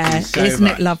 Yeah, so isn't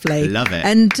much. it lovely? Love it.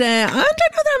 And I don't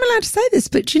know that I'm allowed to say this,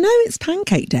 but you know it's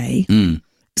Pancake Day.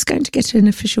 It's going to get an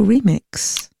official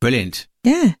remix. Brilliant.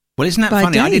 Yeah. Well, isn't that By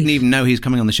funny? I Dave. didn't even know he was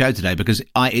coming on the show today because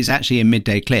it's actually in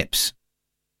Midday Clips.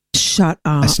 Shut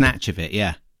up. A snatch of it,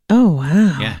 yeah. Oh,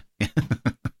 wow. Yeah.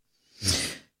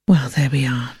 Well, there we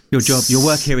are. Your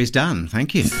work here is done.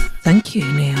 Thank you. Thank you,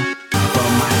 Neil.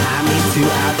 From Miami to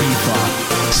Ibiza.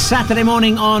 Saturday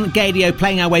morning on Gaydio,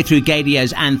 playing our way through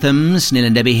Gaydio's anthems. Neil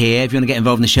and Debbie here. If you want to get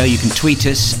involved in the show, you can tweet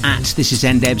us at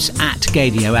thisisndebs at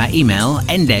Gaydio. Our email,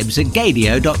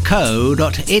 ndebs@gaydio.co.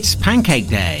 It's Pancake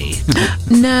Day.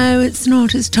 No, it's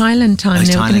not. It's Thailand time. It's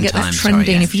Neil, we're going to Thailand get that time, trending.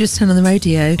 sorry, yeah. If you just turn on the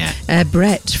radio,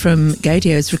 Brett from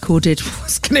Gaydio has recorded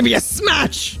what's going to be a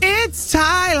smash. It's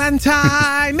Thailand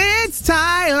time, it's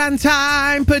Thailand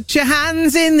time. Put your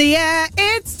hands in the air,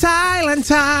 it's Thailand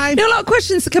time. Neil, a lot of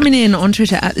questions are coming in on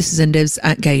Twitter at thisisndebs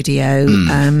at Gaydio.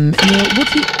 Neil,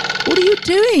 what are you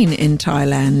doing in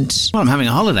Thailand? Well, I'm having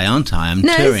a holiday, aren't I? I'm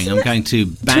No, touring. isn't I'm going to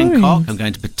Bangkok. touring? I'm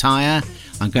going to Pattaya.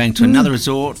 I'm going to another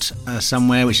resort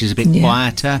somewhere which is a bit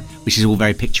quieter, which is all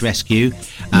very picturesque.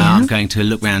 I'm going to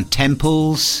look around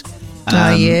temples.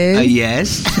 Are you?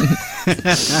 Yes.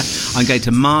 I'm going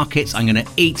to markets. I'm going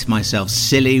to eat myself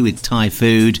silly with Thai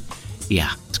food. Yeah,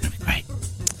 it's going to be great.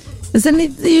 Are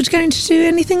you going to do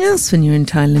anything else when you're in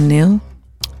Thailand, Neil?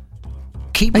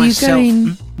 Keep Are myself... you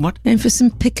going, what? Going for some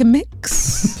pick a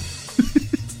mix?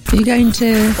 Are you going to...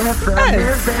 It's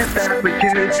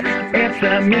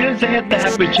the music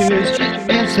that we choose.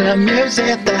 It's the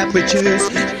music that we choose.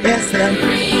 It's the...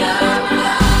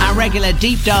 Our regular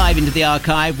deep dive into the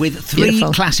archive with three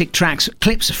Beautiful. classic tracks,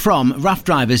 clips from Rough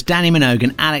Drivers, Danny Minogue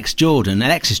and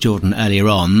Alexis Jordan earlier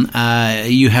on.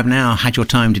 You have now had your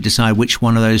time to decide which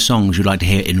one of those songs you'd like to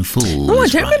hear in full. Oh, I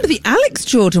don't remember the Alex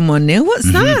Jordan one, Neil. What's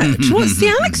that? What's the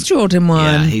Alex Jordan one?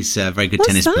 Yeah, he's a very good What's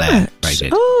tennis that? player. Very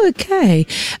good. Oh, okay.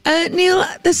 Neil,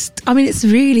 it's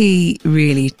really,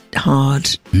 really hard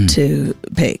to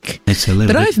pick. It's a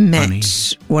little But bit I've met funny.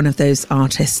 one of those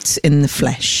artists in the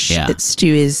flesh. Yeah. It's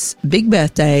Stewie's big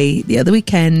birthday the other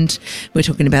weekend. We're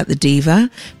talking about the Diva.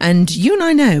 And you and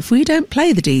I know if we don't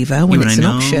play the Diva when You it's and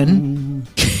an I know. option,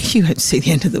 you won't see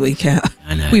the end of the week out.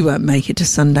 I know. We won't make it to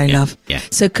Sunday, love. yeah.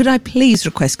 So could I please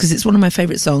request, because it's one of my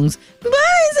favourite songs.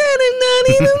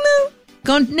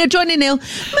 Go on, no, join in, Neil.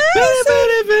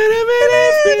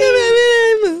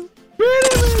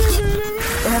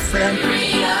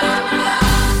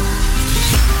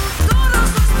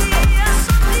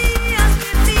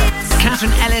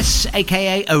 Catherine Ellis,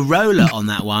 a.k.a. Arola, on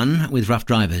that one with Rough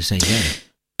Drivers. There you go.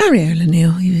 Ariola,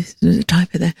 Neil. You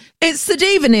type it there. It's the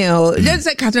Diva, Neil. Don't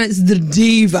say Catherine, it's the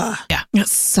Diva. Yeah.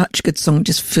 That's such a good song. It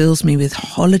just fills me with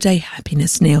holiday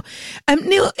happiness, Neil.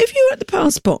 Neil, if you were at the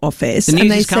passport office The news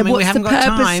and they is said, coming, we what's the haven't got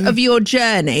purpose time." of your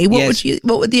journey, what Yes.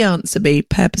 would the answer be?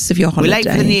 Purpose of your We're holiday? late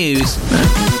for the news.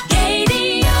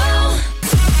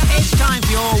 It's time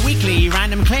for your weekly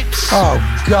random clips. Oh,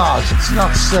 God, it's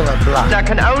not Cilla Black. There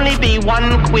can only be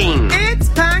one queen. It's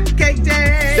Pancake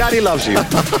Day. Daddy loves you.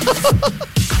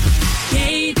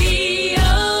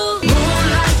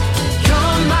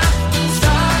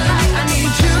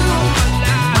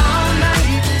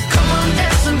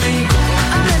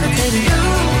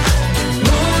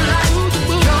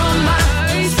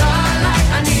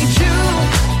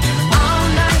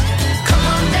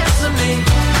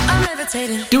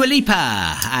 Dua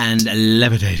Lipa and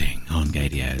Levitating on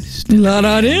Gaydio. This is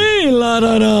La-da-dee,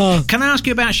 la-da-da. Can I ask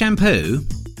you about shampoo?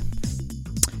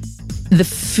 The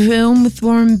film with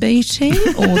Warren Beatty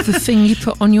or the thing you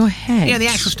put on your head? Yeah, the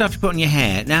actual stuff you put on your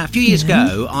hair. Now, a few years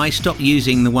ago, I stopped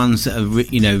using the ones that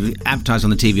are, advertised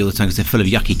on the TV all the time because they're full of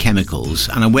yucky chemicals,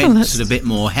 and I went sort of a bit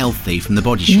more healthy from the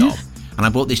Body Shop, and I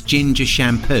bought this ginger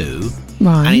shampoo,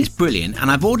 Right. and it's brilliant, and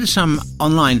I've ordered some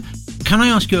online. Can I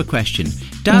ask you a question?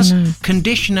 Does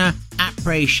conditioner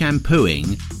après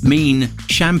shampooing mean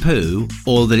shampoo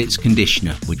or that it's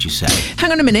conditioner, would you say?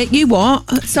 Hang on a minute, you what?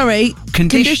 Sorry,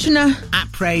 conditioner.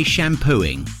 Après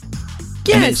shampooing.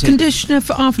 Yeah, And it's conditioner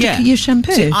for after your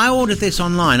shampoo. See, I ordered this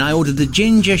online. I ordered the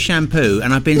ginger shampoo,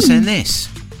 and I've been sent this.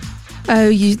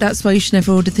 Oh, that's why you should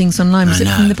never order things online. Was I it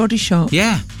know. from the Body Shop?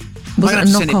 Yeah. Was I'm it gonna a have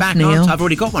to send it knockoff, back, aren't Neil? I? I've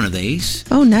already got one of these.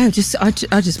 Oh no, I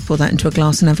just pour that into a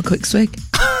glass and have a quick swig.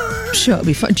 I'm sure it'll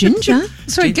be fun. Ginger.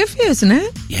 It's very good for you, isn't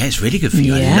it? Yeah, it's really good for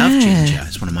you. I love ginger.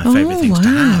 It's one of my favourite things to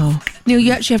have. Neil,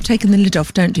 you actually have taken the lid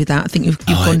off. Don't do that. I think you've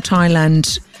gone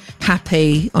Thailand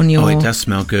happy on your... Oh, it does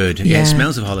smell good. Yeah, it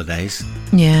smells of holidays.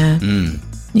 Yeah.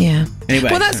 Yeah. Anyway,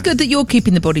 well, that's good that you're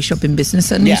keeping the body shopping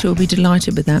business. Anita will be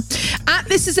delighted with that.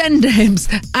 This is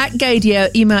Ndebs at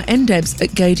Gaydio. Email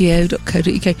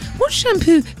ndebs@gaydio.co.uk. What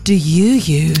shampoo do you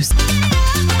use?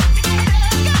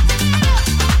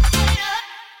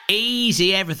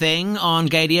 Easy everything on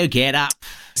Gaydio. Get up.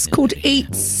 It's called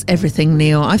Eats Everything,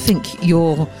 Neil. I think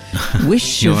your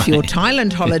wish of your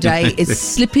Thailand holiday is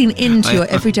slipping into your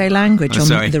everyday language on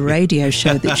the radio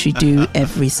show that you do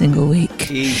every single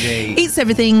week. Easy. Eats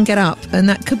Everything, get up. And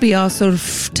that could be our sort of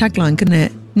tagline, couldn't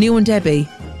it? Neil and Debbie,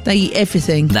 they eat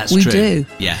everything. That's we true. do.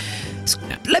 Yeah.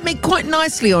 Let me quite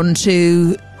nicely on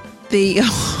to the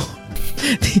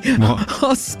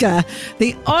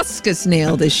Oscars,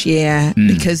 Neil, this year,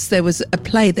 because there was a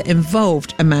play that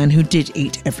involved a man who did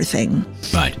eat everything.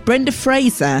 Right. Brenda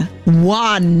Fraser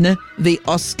won the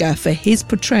Oscar for his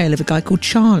portrayal of a guy called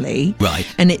Charlie. Right.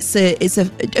 And do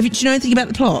you know anything about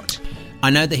the plot? I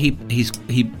know that he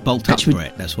bulked up for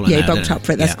it. That's all I know. Yeah, he bulked up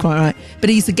for it. That's quite right. But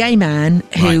he's a gay man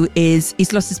who he's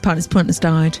lost his partner. His partner's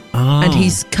died. Oh. And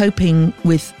he's coping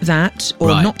with that, or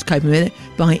not coping with it,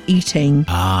 by eating.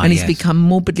 And he's become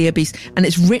morbidly obese. And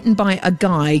it's written by a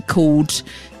guy called...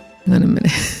 Hang on a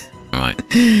minute. Right.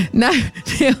 No,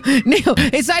 Neil,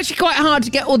 it's actually quite hard to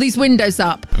get all these windows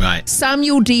up. Right.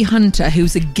 Samuel D. Hunter,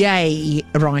 who's a gay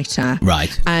writer.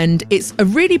 Right. And it's a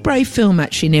really brave film,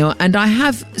 actually, Neil. And I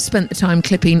have spent the time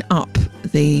clipping up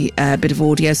the bit of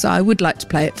audio, so I would like to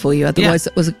play it for you. Otherwise,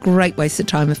 it was a great waste of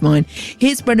time of mine.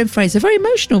 Here's Brendan Fraser, very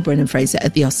emotional Brendan Fraser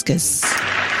at the Oscars.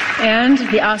 And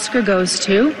the Oscar goes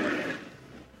to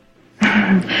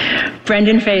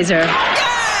Brendan Fraser.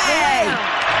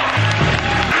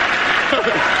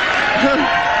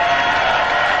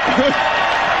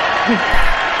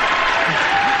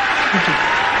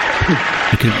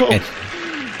 Oh,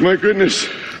 my goodness.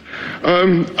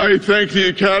 I thank the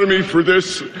Academy for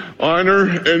this honor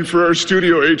and for our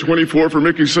studio A24 for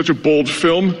making such a bold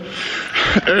film.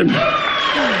 And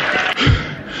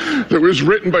that was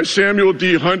written by Samuel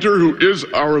D. Hunter, who is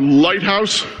our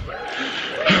lighthouse.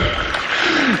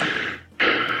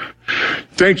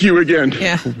 Thank you again.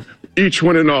 Yeah. Each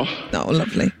one and all. Oh,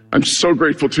 lovely. I'm so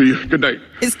grateful to you. Good night.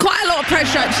 It's quite a lot of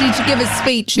pressure, actually, to give a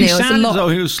speech, He Neil. It's a sounded lot. as though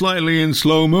he was slightly in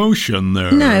slow motion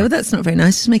there. No, well, that's not very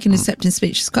nice. He's making an acceptance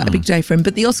speech. It's quite a big day for him.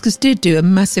 But the Oscars did do a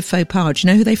massive faux pas. Do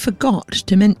you know who they forgot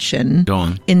to mention? Go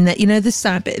on. In that, you know, the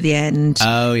sad bit at the end.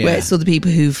 Oh, yeah. Where it's all the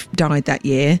people who've died that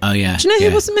year. Oh, yeah. Do you know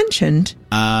who wasn't mentioned?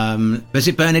 Was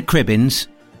it Bernard Cribbins?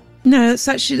 No,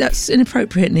 that's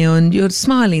inappropriate, Neil. And you're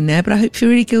smiling there, but I hope you're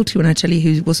really guilty when I tell you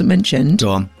who wasn't mentioned.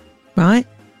 Go on. Right?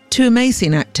 Two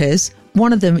amazing actors.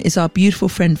 One of them is our beautiful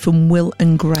friend from Will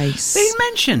and Grace. They didn't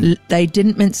mention. They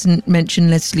didn't mention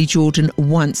Leslie Jordan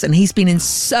once, and he's been in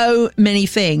so many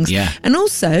things. Yeah. And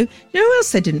also, you know who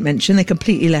else they didn't mention? They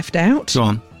completely left out. Go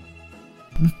on.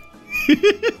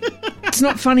 It's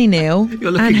not funny, Neil.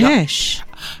 You're looking and up. Hesh.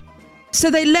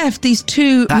 So they left these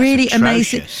two That's really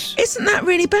atrocious. amazing. Isn't that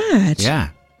really bad? Yeah.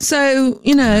 So,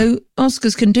 you know,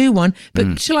 Oscars can do one.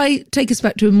 But shall I take us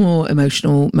back to a more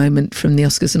emotional moment from the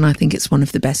Oscars? And I think it's one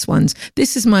of the best ones.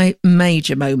 This is my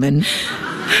major moment.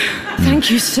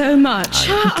 Thank you so much.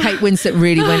 Kate Winslet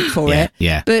really went for it.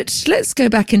 Yeah. But let's go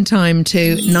back in time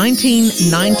to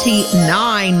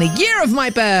 1999, the year of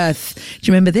my birth. Do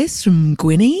you remember this from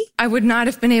Gwynnie? I would not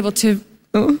have been able to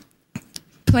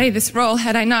play this role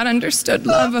had I not understood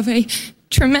love of a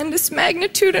tremendous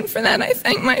magnitude, and for that I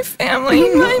thank my family,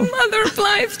 my mother,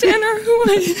 Blythe Tanner, who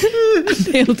I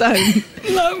Kneel down.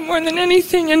 love more than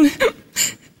anything, and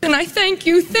I thank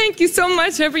you so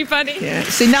much, everybody. Yeah.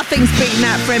 See, nothing's beaten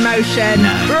that for emotion.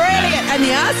 No. Brilliant. And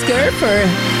the Oscar for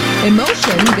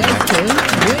emotion goes to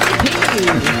Winnie P.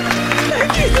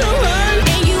 Thank you so much.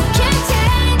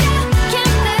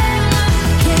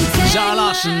 Zara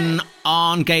Larsson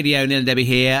on Gaydio. Neil and Debbie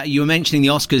here. You were mentioning the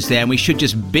Oscars there, and we should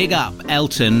just big up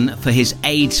Elton for his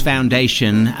AIDS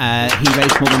Foundation. He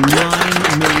raised more than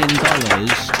 $9 million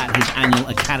at his annual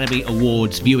Academy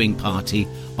Awards viewing party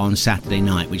on Saturday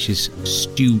night, which is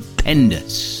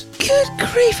stupendous. Good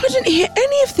grief, I didn't hear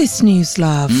any of this news,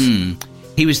 love.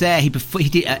 He was there.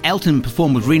 Elton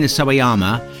performed with Rina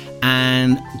Sawayama,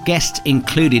 and guests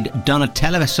included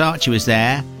Donatella Versace was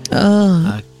there.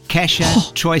 Kesha,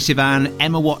 Troye Sivan,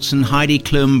 Emma Watson, Heidi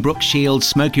Klum, Brooke Shields,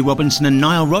 Smokey Robinson and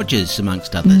Nile Rodgers,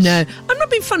 amongst others. No, I'm not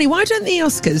being funny. Why don't the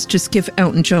Oscars just give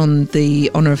Elton John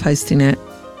the honour of hosting it?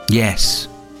 Yes.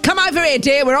 come over here,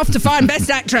 dear. We're off to find Best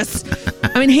Actress.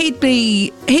 I mean, he'd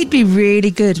be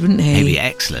really good, wouldn't he? He'd be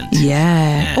excellent.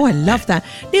 Yeah. Oh, I love that.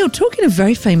 Neil, talking of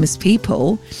very famous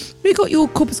people, we got your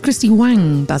Corpus Christi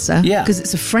Wang buzzer. Yeah. Because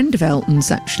it's a friend of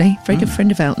Elton's, actually. Very good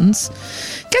friend of Elton's.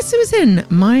 Guess who was in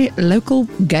my local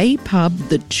gay pub,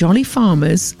 the Jolly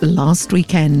Farmers, last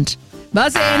weekend?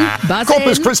 Buzz in.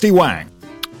 Corpus Christi Wang.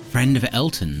 Friend of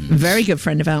Elton's. Very good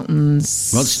friend of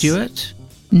Elton's. Rod Stewart?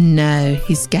 No,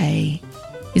 he's gay.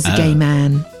 He's a gay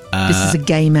man. This is a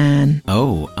gay man.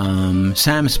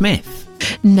 Sam Smith.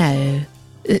 No,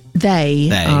 they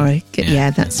are.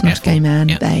 That's not a gay man.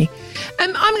 Yeah. They.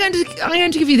 I'm going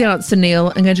to give you the answer,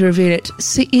 Neil. I'm going to reveal it.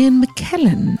 Sir Ian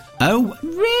McKellen. Oh,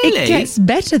 really? It gets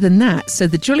better than that. So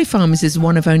the Jolly Farmers is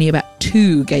one of only about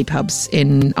 2 gay pubs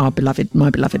in my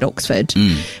beloved Oxford.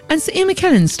 And Sir Ian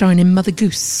McKellen starring in Mother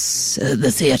Goose,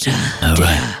 the theatre. Oh,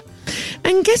 right.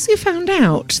 And guess who found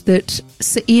out that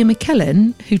Sir Ian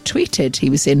McKellen, who tweeted he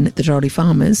was in the Jolly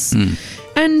Farmers,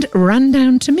 and ran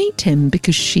down to meet him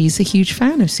because she's a huge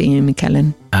fan of Sir Ian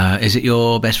McKellen. Is it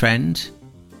your best friend?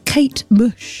 Kate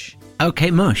Bush. Oh,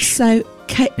 Kate Bush. So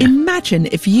imagine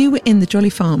if you were in the Jolly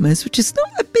Farmers, which is not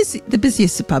the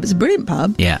busiest pub, it's a brilliant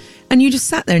pub. Yeah. And you just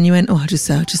sat there and you went, I'll just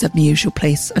have my usual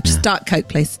place. I'll just Dark Coke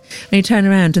place. And you turn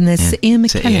around and there's Sir Ian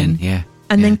McKellen. Sir Ian,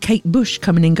 And then Kate Bush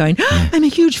coming in going, I'm a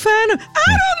huge fan of Out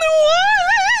on the Wallet.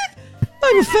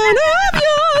 I'm a fan of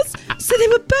yours. So they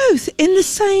were both in the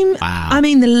same. Wow. I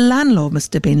mean, the landlord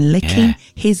must have been licking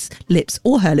his lips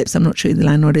or her lips. I'm not sure who the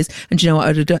landlord is. And do you know what I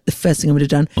would have done? The first thing I would have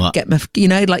done, get my,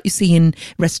 like you see in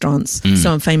restaurants,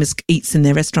 someone famous eats in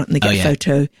their restaurant and they get a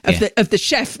photo of the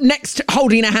chef next to,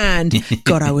 holding a hand.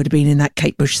 God, I would have been in that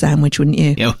Kate Bush sandwich, wouldn't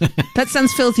you? That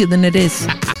sounds filthier than it is.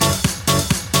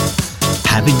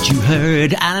 Haven't you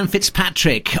heard Alan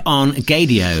Fitzpatrick on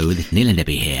Gadio with Neil and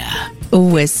Debbie here?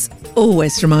 Always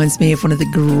reminds me of one of the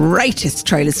greatest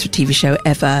trailers for a TV show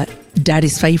ever,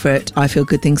 Daddy's favourite, I Feel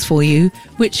Good Things For You,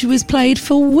 which was played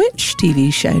for which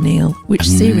TV show, Neil? Which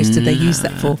series did they use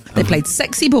that for? They played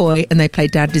Sexy Boy and they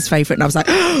played Daddy's Favourite, and I was like,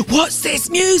 what's this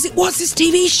music? What's this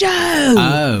TV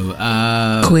show?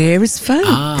 Queer as Folk.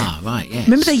 Ah, right, yes.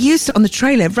 Remember they used it on the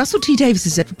trailer. Russell T Davies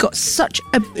has got such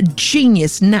a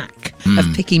genius knack of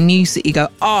picking music. You go,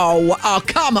 oh,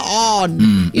 come on.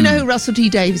 You know who Russell T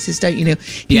Davies is, don't you, Neil?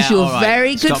 He's your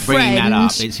very good friend. That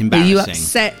up. It's who embarrassing. you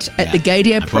upset at the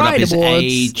Gadio Pride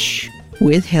Awards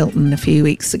with Hilton a few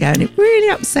weeks ago, and it really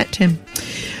upset him.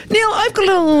 Neil, I've got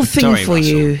a little thing for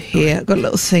you here. I've got a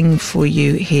little thing for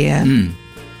you here.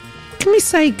 Can we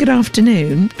say good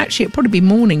afternoon? Actually, it'll probably be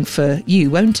morning for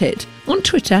you, won't it? On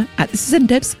Twitter,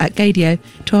 @ThisIsNDebs, @Gadio,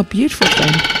 to our beautiful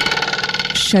friend,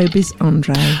 Showbiz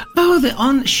Andre. Oh,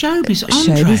 Showbiz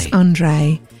Andre. Showbiz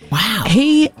Andre. Wow.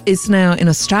 He is now in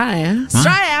Australia.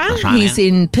 Australia. He's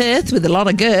in Perth with a lot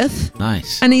of girth.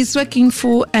 Nice. And he's working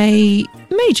for a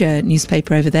major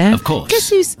newspaper over there. Of course.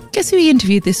 Guess who he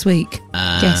interviewed this week?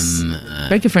 Guess.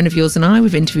 Very good friend of yours and I.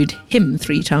 We've interviewed him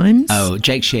 3 times. Oh,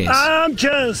 Jake Shears. I'm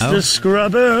just a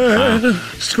scrubber,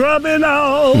 scrubbing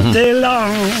all day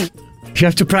long. You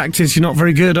have to practice. You're not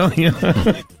very good, are you?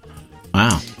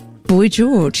 Wow. Boy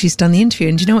George, he's done the interview,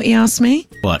 and do you know what he asked me?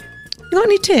 What? You got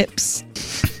any tips?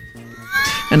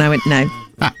 And I went, no.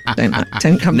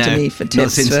 Don't come to me for tips.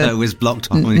 Not since I was blocked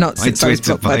on Not since I was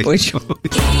blocked by Boy George.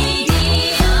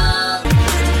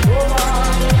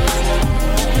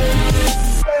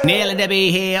 Neil and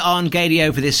Debbie here on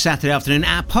Gadio for this Saturday afternoon.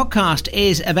 Our podcast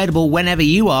is available whenever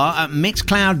you are at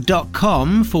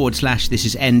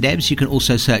mixcloud.com/thisisndebs. You can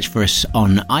also search for us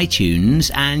on iTunes,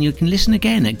 and you can listen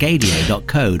again at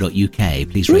gadio.co.uk.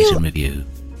 Please rate and review.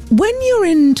 When you're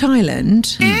in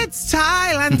Thailand... It's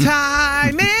Thailand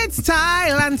time, it's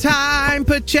Thailand time.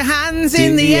 Put your hands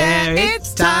in the air,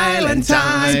 it's Thailand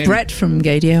time. It's Brett from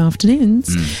Gadio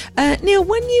Afternoons. Neil,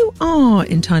 when you are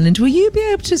in Thailand, will you be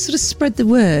able to sort of spread the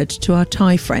word to our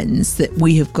Thai friends that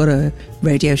we have got a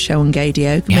radio show on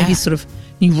Gadio? Maybe sort of...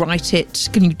 You write it,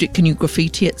 can you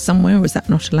graffiti it somewhere, or is that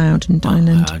not allowed in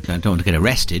Thailand? I don't want to get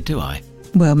arrested, do I?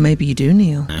 Well, maybe you do,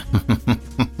 Neil.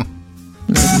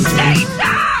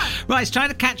 Right, it's time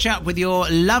to catch up with your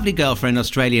lovely girlfriend,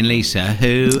 Australian Lisa,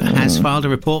 who has filed a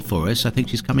report for us. I think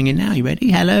she's coming in now. You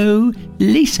ready? Hello,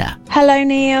 Lisa. Hello,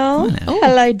 Neil.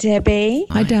 Hello, Debbie.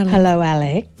 Hi, darling. Hello,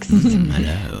 Alex.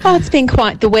 Hello. Oh, it's been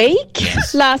quite the week.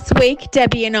 Yes. Last week,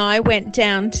 Debbie and I went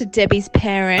down to Debbie's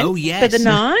parents for the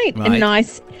night. Right. A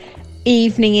nice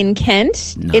evening in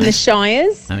Kent, in the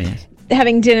Shires. Oh, yes.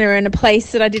 having dinner in a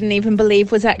place that I didn't even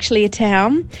believe was actually a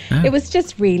town. Oh. It was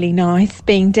just really nice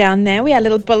being down there. We had a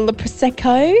little bottle of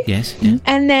Prosecco. Yes. Yeah.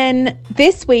 And then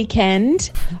this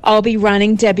weekend, I'll be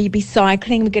running, Debbie be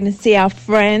cycling. We're going to see our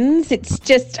friends. It's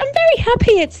just, I'm very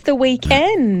happy it's the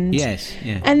weekend. Yes.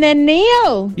 Yeah. And then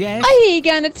Neil, Yes. I hear you're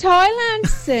going to Thailand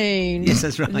soon. Yes,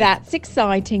 that's right. That's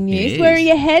exciting news. It Where are is.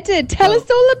 you headed? Tell us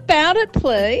all about it,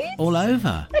 please. All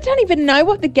over. I don't even know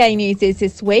what the gay news is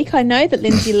this week. I know that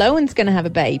Lindsay Lohan's going to have a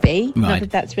baby. Not Right.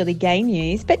 that that's really gay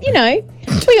news, but you know,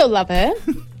 we all love her.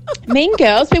 Mean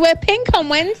Girls. We wear pink on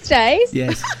Wednesdays.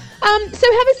 Yes. So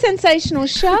have a sensational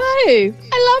show.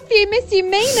 I love you, miss you,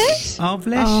 mean it. Oh,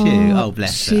 bless you. Oh,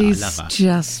 bless her. I She's love her.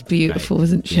 just beautiful, Great.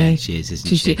 isn't she? Yeah, she is,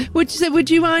 isn't she? Would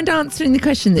you mind answering the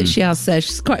question that she asked there?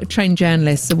 She's quite a trained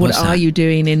journalist. So what What's are that? you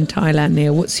doing in Thailand,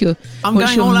 Neil? What's your I'm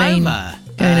what's going your all main, over.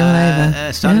 Going all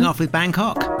over. Starting Yeah? off with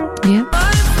Bangkok. Yeah.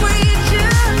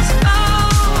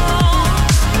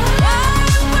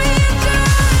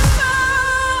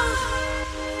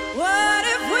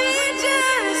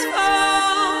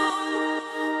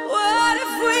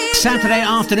 Saturday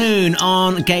afternoon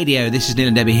on Gadio. This is Neil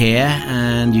and Debbie here,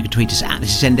 and you can tweet us at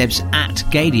This Is NDebs at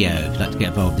Gadio if you'd like to get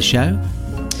involved with the show.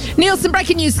 Neil, some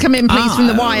breaking news come in, please, from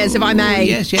the wires, if I may.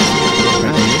 Yes.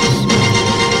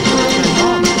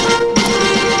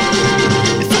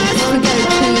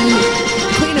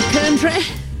 Queen of Country,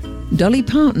 Dolly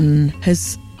Parton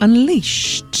has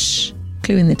unleashed,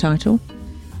 clue in the title,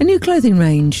 a new clothing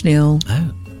range, Neil.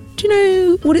 Oh. Do you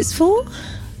know what it's for?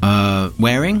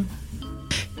 Wearing?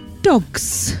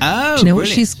 Dogs. Oh, Do you know what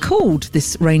brilliant. she's called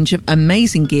this range of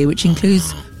amazing gear, which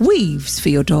includes weaves for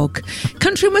your dog,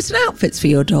 country and western outfits for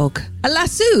your dog, a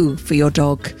lasso for your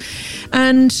dog,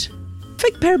 and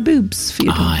fake pair of boobs for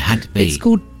your dog. Oh, it had to be. It's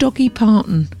called Doggy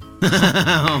Parton.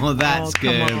 Oh, that's come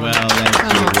good. on. Well, that's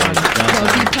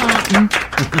Doggy Parton.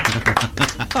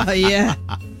 Oh, yeah.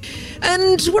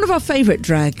 And one of our favourite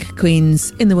drag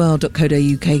queens in the world.co.uk,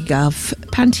 Gov,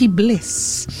 Panty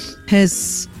Bliss,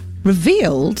 has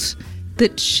revealed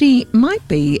that she might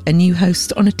be a new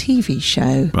host on a TV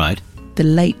show. Right. The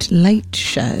Late Late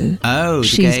Show. Oh, the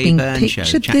She's Gay been Byrne show,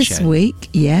 pictured chat this show. week.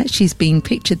 Yeah, she's been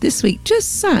pictured this week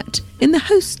just sat in the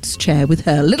host's chair with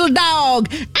her little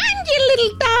dog. And your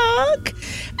little dog.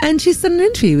 And she's done an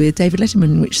interview with David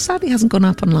Letterman, which sadly hasn't gone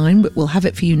up online, but we'll have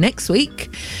it for you next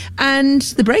week. And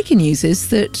the breaking news is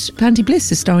that Panty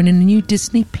Bliss is starring in a new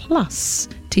Disney Plus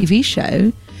TV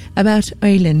show about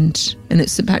Ireland, and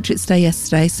it's St. Patrick's Day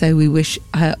yesterday, so we wish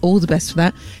her all the best for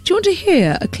that. Do you want to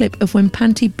hear a clip of when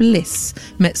Panty Bliss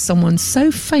met someone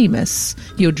so famous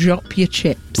you'll drop your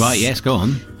chips? Right, yes, go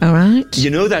on. All right. You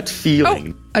know that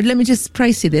feeling? Let me just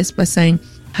praise you this by saying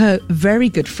her very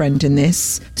good friend in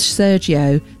this,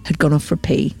 Sergio, had gone off for a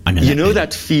pee. You know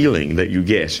that feeling that you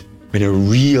get when a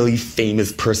really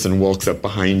famous person walks up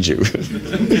behind you?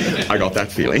 I got that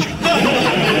feeling.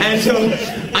 And so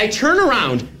I turn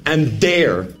around and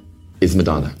there is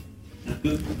Madonna.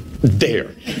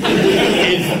 There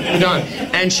is Madonna.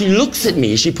 And she looks at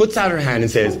me, she puts out her hand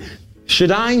and says,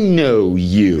 "Should I know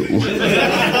you?"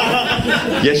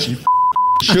 Yes, you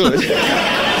should.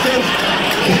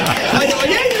 I go,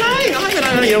 "Yeah,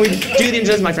 hi, we do the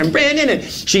introduction to my friend Brandon, and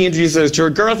she introduces us to her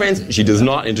girlfriends. She does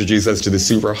not introduce us to the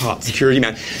super hot security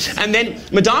man. And then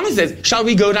Madonna says, "Shall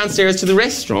we go downstairs to the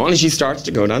restaurant?" And she starts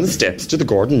to go down the steps to the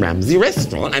Gordon Ramsay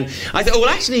restaurant. And I said, "Oh, well,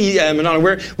 actually, Madonna,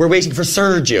 we're waiting for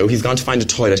Sergio. He's gone to find a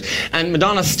toilet." And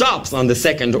Madonna stops on the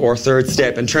second or third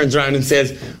step and turns around and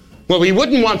says, "Well, we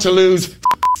wouldn't want to lose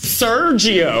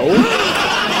Sergio."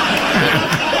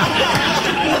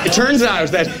 It turns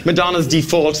out that Madonna's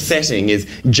default setting is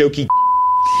jokey.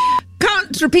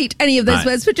 Can't repeat any of those Right.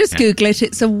 words, but just Google it.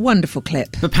 It's a wonderful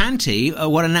clip. But Panty,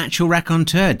 what a natural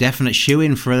raconteur. Definite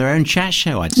shoe-in for their own chat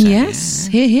show, I'd say. Yes,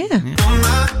 here.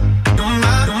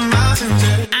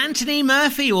 Anthony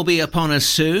Murphy will be upon us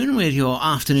soon with your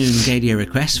afternoon Gadio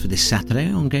requests for this Saturday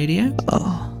on Gadio.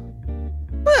 Oh.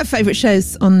 One of our favourite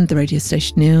shows on the radio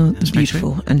station now. The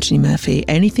beautiful Anthony Murphy.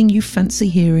 Anything you fancy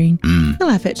hearing, he'll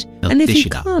have it. He'll and if dish he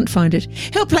it up. can't find it,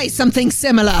 he'll play something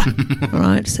similar. All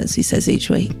right, as he says each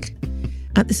week.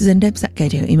 This is ndebs at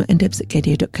Gadio. Email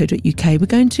ndebs@gadio.co.uk. We're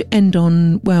going to end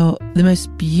on, well, the most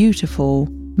beautiful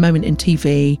moment in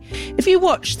TV. If you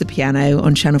watch The Piano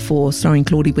on Channel 4, starring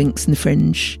Claudie Winks in The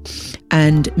Fringe,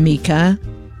 and Mika,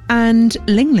 and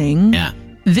Ling Ling,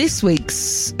 this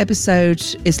week's episode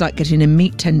is like getting a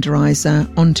meat tenderizer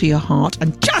onto your heart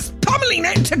and just pummeling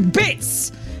it to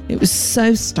bits It was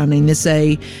so stunning. There's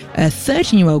a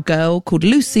 13-year-old girl called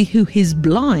Lucy who is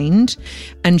blind,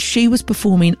 and she was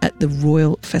performing at the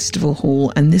Royal Festival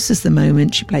Hall. And this is the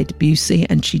moment she played Debussy,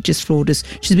 and she just floored us.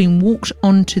 She's been walked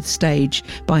onto the stage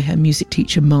by her music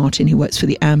teacher, Martin, who works for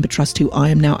the Amber Trust, who I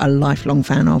am now a lifelong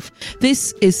fan of.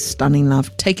 This is stunning,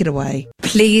 love. Take it away.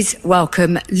 Please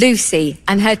welcome Lucy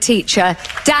and her teacher,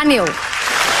 Daniel.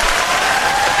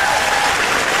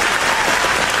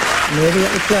 Nearly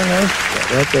at the piano.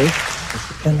 Get ready. There's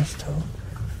the piano stool.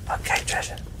 Okay,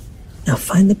 treasure. Now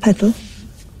find the pedal.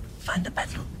 Find the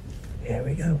pedal. Here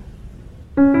we go.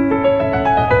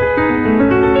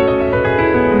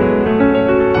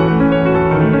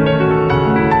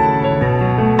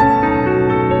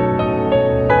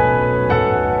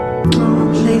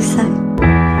 Oh, Lucy.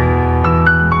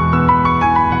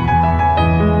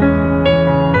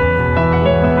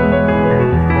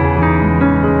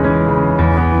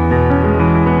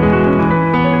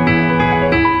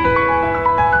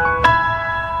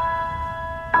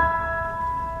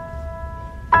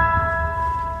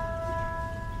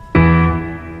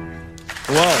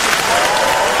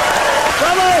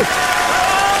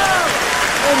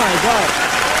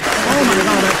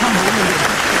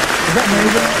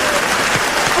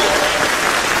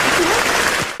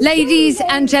 Ladies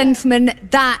and gentlemen,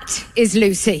 that is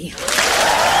Lucy.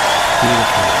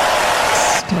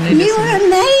 You were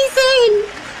amazing.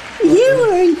 You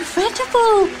were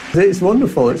incredible. It's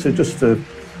wonderful. It's just a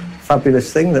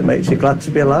fabulous thing that makes you glad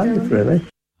to be alive, really.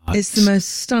 It's the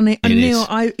most stunning. And Neil,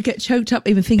 I get choked up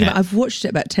even thinking about it. I've watched it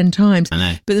about 10 times. I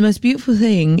know. But the most beautiful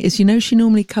thing is, you know, she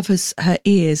normally covers her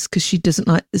ears because she doesn't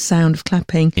like the sound of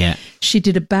clapping. Yeah. She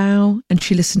did a bow and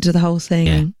she listened to the whole thing.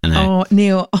 Yeah, I know. Oh,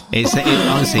 Neil. Oh. It's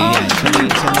honestly, yeah.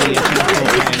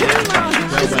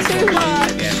 It's too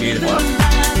much. Yeah, beautiful.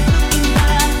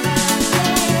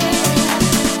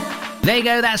 There you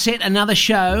go, that's it. Another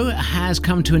show has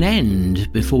come to an end.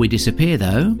 Before we disappear,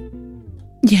 though.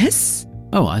 Yes.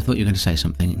 Oh, I thought you were going to say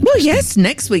something. Well, yes,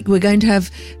 next week we're going to have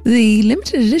the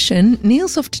limited edition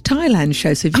Neil's Off to Thailand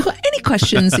show. So if you've got any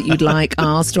questions that you'd like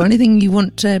asked or anything you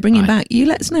want bringing back, you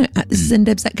let us know at This Is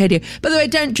NDebs at KDO. By the way,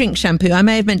 don't drink shampoo. I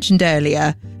may have mentioned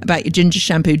earlier about your ginger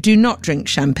shampoo. Do not drink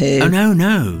shampoo. Oh,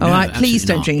 no. All right, please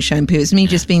don't drink shampoo. It's me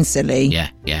just being silly. Yeah.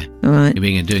 All right.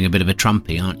 You're doing a bit of a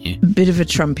Trumpy, aren't you? Bit of a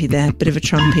Trumpy there. Bit of a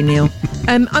Trumpy, Neil.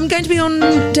 I'm going to be on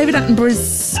David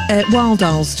Attenborough's Wild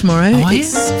Isles tomorrow. Oh,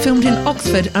 it's filmed in Oxford.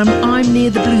 I'm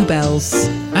near the Bluebells.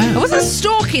 Oh. I wasn't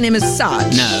stalking him as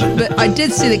such. No. But I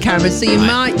did see the camera, so you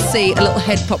might see a little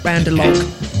head pop round a log.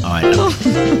 All right. Oh,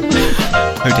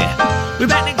 dear. We're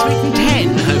back next week from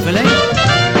 10, hopefully.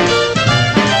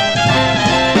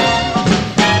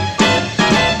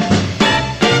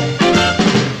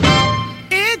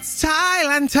 It's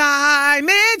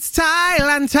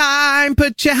Thailand time.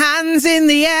 Put your hands in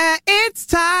the air. It's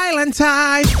Thailand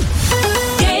time.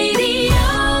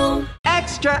 KDO.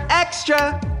 Extra,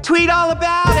 extra. Tweet all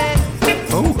about it.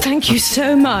 Oh, thank you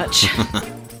so much.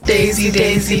 Daisy,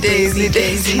 Daisy, Daisy,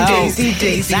 Daisy, Daisy,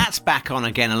 Daisy. That's back on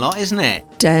again a lot, isn't it?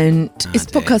 Don't. It's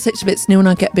podcast extra bits. Neil and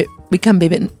I get we can be a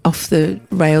bit off the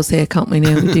rails here, can't we,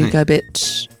 Neil? We do go a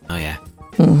bit. Oh, yeah.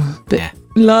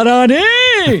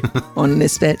 La-da-dee on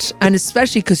this bit, and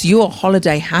especially because you're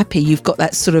holiday happy, you've got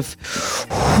that sort of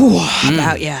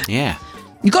about you. Yeah,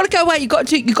 you got to go away. You got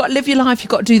to live your life. You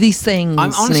got to do these things.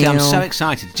 I'm Neil. so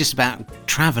excited just about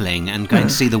travelling and going to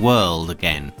see the world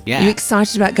again. Yeah, are you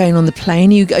excited about going on the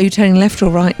plane? Are you turning left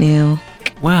or right, Neil?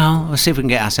 Well, we'll see if we can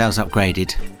get ourselves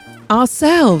upgraded.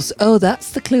 Ourselves? Oh,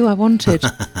 that's the clue I wanted.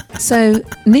 So,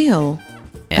 Neil,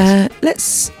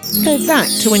 let's go back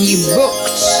to when you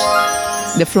booked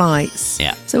the flights.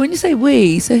 Yeah. So when you say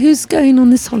we, so who's going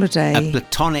on this holiday? A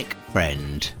platonic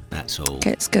friend, that's all. Okay,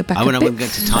 let's go back I wouldn't go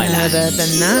to Thailand. Further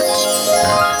than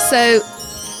that. So,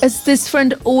 has this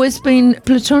friend always been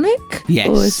platonic?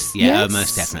 Yes. Yes?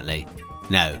 Most definitely.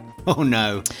 No. Oh,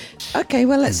 no. Okay,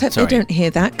 well, let's hope they don't hear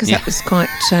that, because that was quite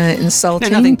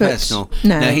insulting. No, nothing personal.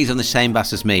 No, he's on the same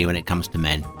bus as me when it comes to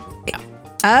men. Yeah.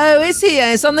 Oh, is he?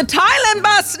 It's on the Thailand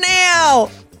bus now,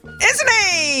 isn't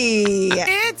he?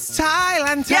 It's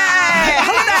Thailand time. Yay,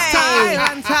 holiday. It's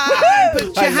Thailand time.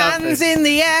 Put your hands in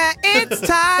the air. It's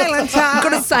Thailand time. I've got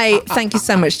to say thank you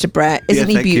so much to Brett. Isn't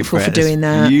he beautiful for doing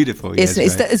that? Beautiful. Yes,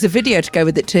 there's a video to go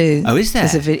with it too. Oh, is there?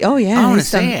 There's a video. Oh, yeah. I want to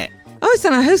see it. Oh, it's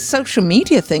on a whole social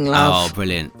media thing, love. Oh,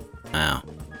 brilliant. Wow.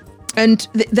 And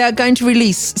they're going to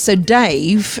release, so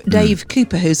Dave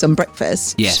Cooper, who's on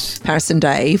Breakfast. Yes. Paris and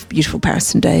Dave, beautiful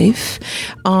Paris and Dave.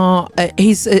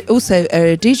 He's also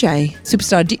a DJ,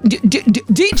 superstar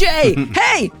DJ.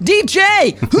 Hey,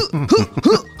 DJ!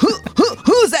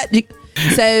 Who's that?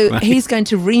 So he's going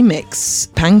to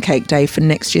remix Pancake Day for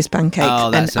next year's Pancake.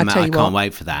 Oh, that's and I can't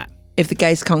wait for that. If the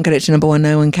gays can't get it to number one,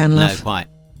 no one can, love. No, quite.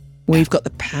 We've got the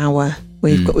power.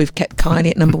 We've kept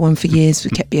Kylie at number one for years.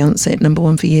 We've kept Beyonce at number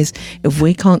one for years. If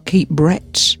we can't keep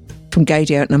Brett from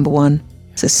Gaydio at number one,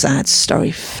 it's a sad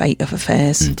story, fate of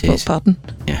affairs. Pardon?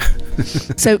 Yeah.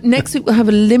 So next week we'll have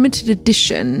a limited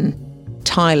edition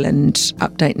Thailand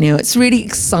update, Neil. It's really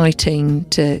exciting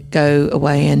to go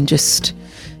away and just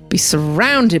be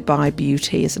surrounded by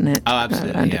beauty, isn't it? Oh,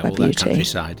 absolutely. Yeah, all that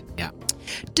countryside. Yeah.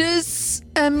 Does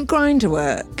Grindr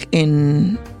work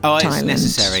in Thailand? It's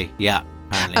necessary. Yeah.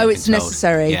 Oh, it's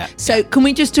necessary. Yeah. So can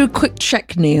we just do a quick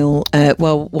check, Neil,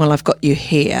 while I've got you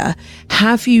here?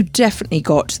 Have you definitely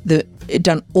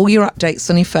done all your updates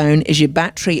on your phone? Is your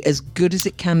battery as good as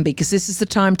it can be? Because this is the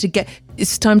time to get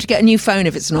a new phone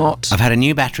if it's not. I've had a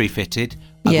new battery fitted.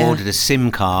 I've ordered a SIM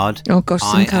card. Oh gosh,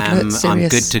 SIM card looks serious. I'm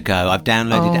good to go. I've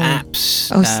downloaded apps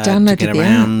downloaded to get the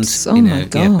around. apps. Oh my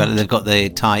God. Yeah, but they've got the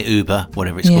Thai Uber,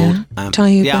 whatever it's called. Thai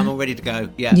Uber. Yeah, I'm all ready to go.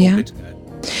 Yeah, all good to go.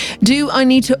 Do I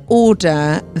need to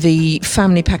order the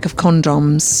family pack of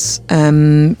condoms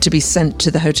to be sent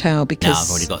to the hotel? Because No, I've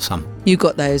already got some. You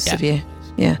got those, have you?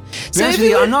 Yeah. So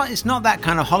it's not that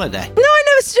kind of holiday. No, I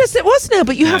know it was now,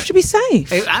 but you have to be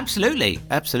safe. Absolutely,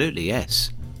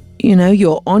 yes. You know,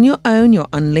 you're on your own, you're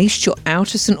unleashed, you're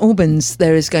out of St Albans.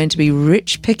 There is going to be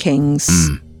rich pickings.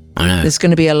 I know. There's going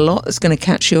to be a lot that's going to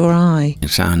catch your eye.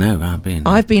 Yes, I know.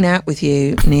 I've been out with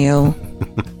you, Neil.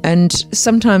 And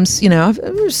sometimes, I've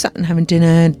sat and having dinner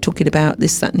and talking about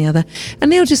this, that and the other. And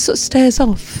Neil just sort of stares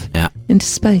off into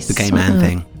space. The gay man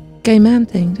thing. Gay man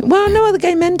thing. Well, no other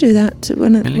gay men do that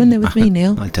when they're with me,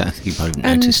 Neil. I don't think you probably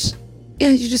noticed. Yeah,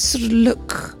 you just sort of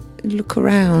look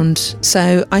around.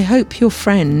 So I hope your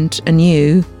friend and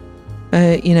you,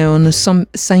 on the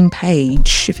same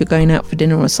page. If you're going out for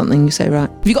dinner or something, you say, right,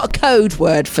 have you got a code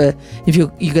word for if you're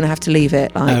going to have to leave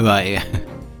it? Like, oh, right, yeah.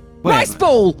 Rice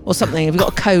ball or something. Have you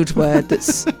got a code word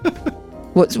that's...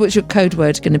 What's your code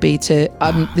word going to be to...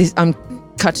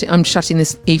 I'm shutting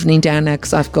this evening down now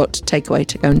because I've got takeaway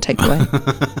to go and take away.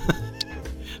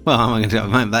 Well,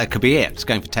 that could be it. Just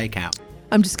going for takeout.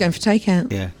 I'm just going for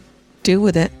takeout. Yeah. Deal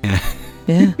with it.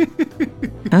 Yeah.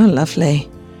 Oh, lovely.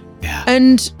 Yeah.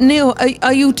 And Neil,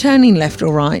 are you turning left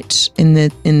or right in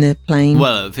the plane?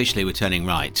 Well, officially we're turning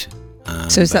right.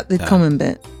 So is that the common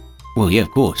bit? Well, yeah,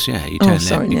 of course. Yeah, you turn left.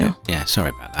 Sorry, Neil. Yeah, sorry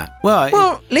about that.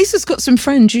 Well, Lisa's got some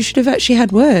friends. You should have actually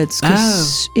had words.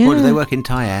 What do they work in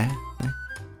Thai Air?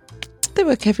 They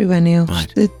work everywhere, Neil.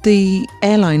 Right. The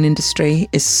airline industry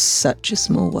is such a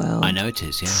small world. I know it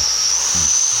is, yeah.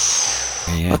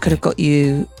 I could have got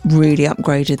you really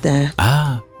upgraded there.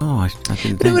 I didn't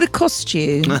think. But it would have cost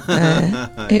you.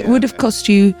 It would have cost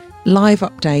you live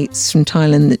updates from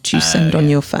Thailand that you send on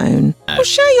your phone. Well,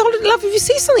 share your holiday, love. If you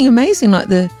see something amazing like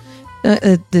the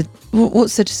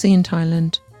what's there to see in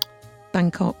Thailand?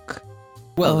 Bangkok.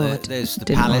 Well, there's the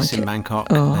palace in Bangkok.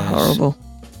 Oh, horrible.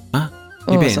 Huh?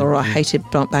 It's all right. I hated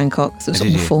Bangkok. It was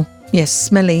awful. Yes,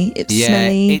 smelly. It's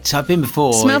smelly. I've been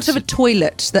before. Smelled of a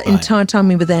toilet that entire time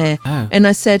we were there. Oh. And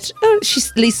I said,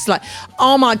 Lisa's like,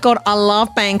 oh my God, I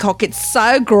love Bangkok. It's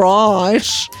so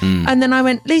great. And then I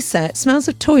went, Lisa, it smells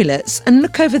of toilets. And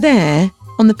look over there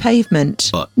on the pavement.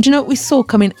 What? Do you know what we saw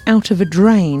coming out of a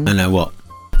drain? I know what?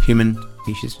 Human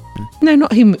fishes? No,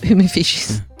 not human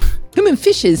fishes. Human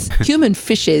fishes. Human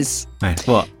fishes. Right.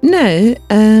 What? No,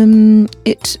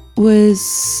 it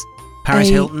was Paris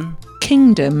Hilton?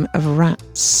 Kingdom of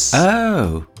rats.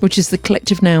 Oh. Which is the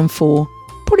collective noun for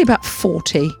probably about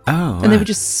 40. Oh, And they were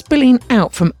just spilling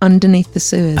out from underneath the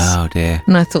sewers. Oh, dear.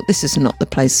 And I thought, this is not the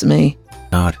place for me.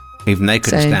 God. Even they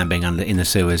couldn't stand being in the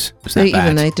sewers. Was that bad?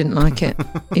 Even they didn't like it.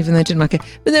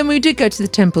 But then we did go to the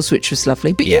temples, which was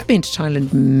lovely. But you've been to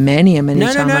Thailand many times.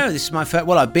 No. This is my first.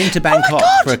 Well, I've been to Bangkok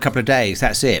for a couple of days.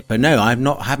 That's it. But no,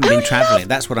 haven't been travelling.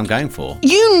 That's what I'm going for.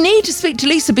 You need to speak to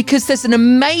Lisa because there's an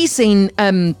amazing...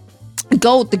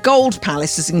 The Gold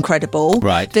Palace is incredible.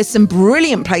 Right. There's some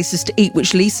brilliant places to eat,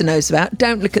 which Lisa knows about.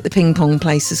 Don't look at the ping pong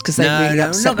places because they really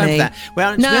upset me. No, I'm not going for that.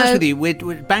 Well, to be honest with you, we're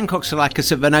Bangkok's like a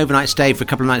sort of an overnight stay for a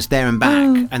couple of nights there and back,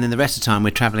 and then the rest of the time we're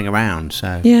travelling around.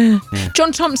 So yeah.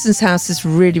 John Thompson's house is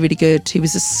really, really good. He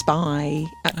was a spy.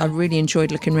 I really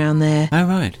enjoyed looking around there. Oh,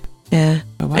 right. Yeah.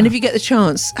 Oh, wow. And if you get the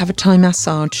chance, have a Thai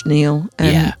massage, Neil.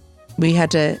 Yeah. We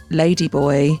had a lady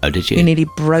boy. Oh, did you? Who nearly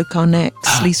broke our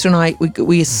necks. Lisa and I,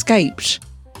 we escaped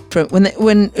from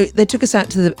when they took us out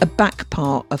to a back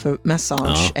part of a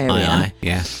massage area. Aye,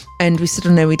 yeah. And we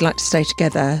said, no, we'd like to stay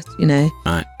together,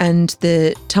 Right. And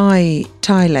the Thai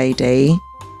lady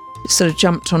sort of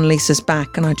jumped on Lisa's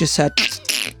back, and I just heard,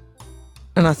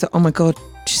 and I thought, oh my God,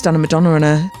 she's done a Madonna on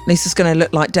her. Lisa's going to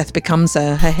look like Death Becomes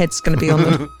Her. Her head's going to be on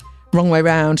the wrong way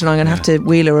round, and I'm going to have to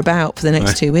wheel her about for the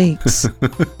next 2 weeks.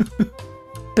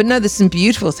 But no, there's some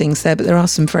beautiful things there, but there are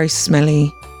some very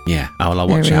smelly. Yeah. Oh, well, I'll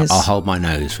watch out. areas. I'll hold my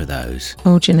nose for those.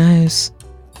 Hold your nose.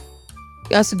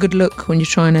 That's a good look when you're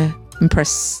trying to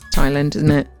impress Thailand,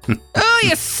 isn't it? Oh,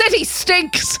 your city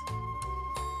stinks!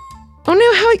 Oh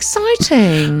no, how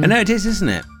exciting! I know it is, isn't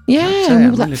it? Yeah,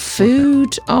 and all that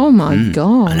food. Oh my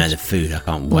god! I know the food. I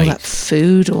can't All wait. that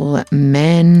food, all that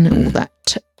men, all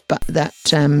that,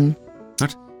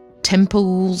 What?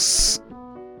 temples,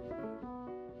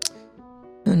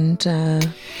 and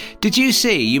Did you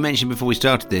see? You mentioned before we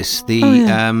started this the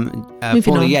Moving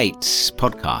Paula on. Yates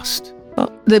podcast.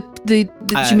 the do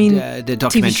you mean the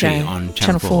documentary TV show? on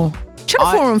Channel 4?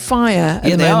 Channel 4 on fire at Yeah,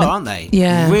 the they moment. are, aren't they?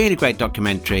 Yeah. Really great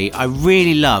documentary. I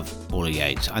really love Paula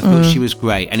Yates. I thought she was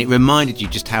great, and it reminded you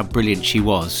just how brilliant she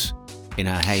was in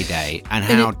her heyday, and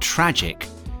how tragic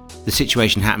the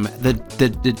situation happened.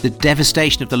 The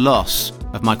devastation of the loss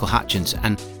of Michael Hutchence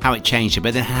and how it changed her,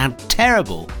 but then how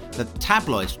terrible the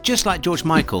tabloids, just like George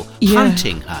Michael,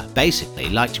 hunting her basically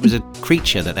like she was a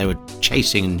creature that they were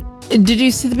chasing. Did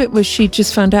you see the bit where she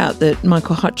just found out that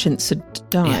Michael Hutchence had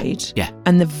died? Yeah.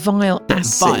 And the vile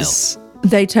asses.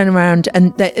 They turn around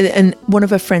and one of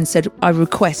her friends said, "I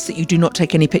request that you do not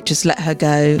take any pictures. Let her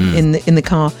go in the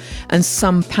car." And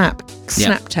some pap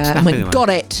snapped her and went, "Got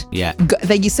it." Yeah.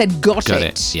 You said, "Got Got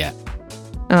it." it. Yeah.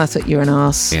 And I thought, you're an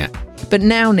arse. Yeah. But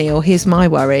now, Neil, here's my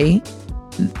worry.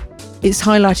 It's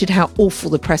highlighted how awful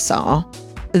the press are,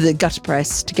 the gutter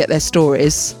press, to get their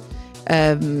stories.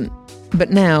 But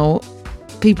now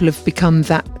people have become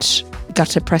that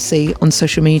gutter pressy on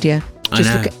social media.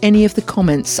 Just look at any of the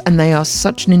comments and they are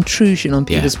such an intrusion on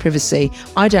people's privacy.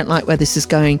 I don't like where this is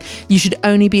going. You should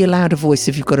only be allowed a voice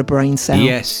if you've got a brain cell.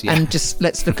 Yes. Yeah. And just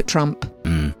let's look at Trump.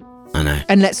 I know.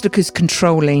 And let's look who's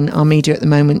controlling our media at the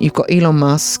moment. You've got Elon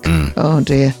Musk. Oh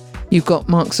dear. You've got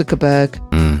Mark Zuckerberg.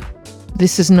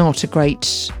 This is not a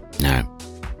great... No.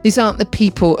 These aren't the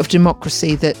people of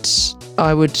democracy that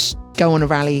I would go on a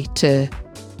rally to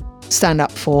stand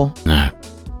up for. No.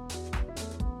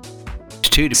 It's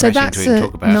too So depressing that's to even a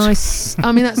talk about. nice...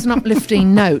 I mean, that's an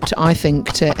uplifting note, I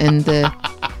think, to end the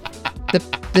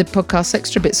podcast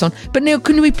extra bits on. But Neil,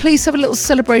 can we please have a little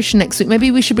celebration next week?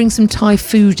 Maybe we should bring some Thai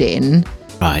food in.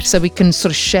 Right. So we can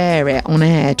sort of share it on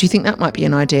air. Do you think that might be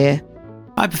an idea?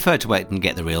 I prefer to wait and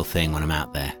get the real thing when I'm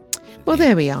out there. Well,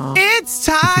 there we are. It's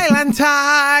Thailand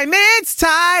time. It's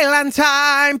Thailand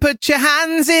time. Put your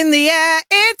hands in the air.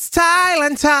 It's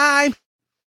Thailand time.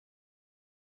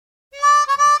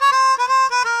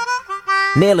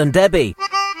 Neil and Debbie.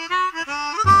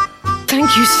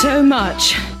 Thank you so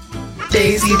much.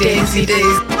 Daisy, Daisy,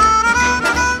 Daisy.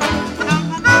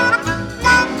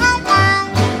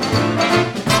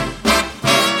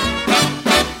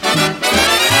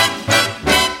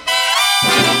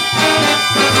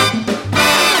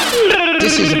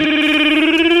 This is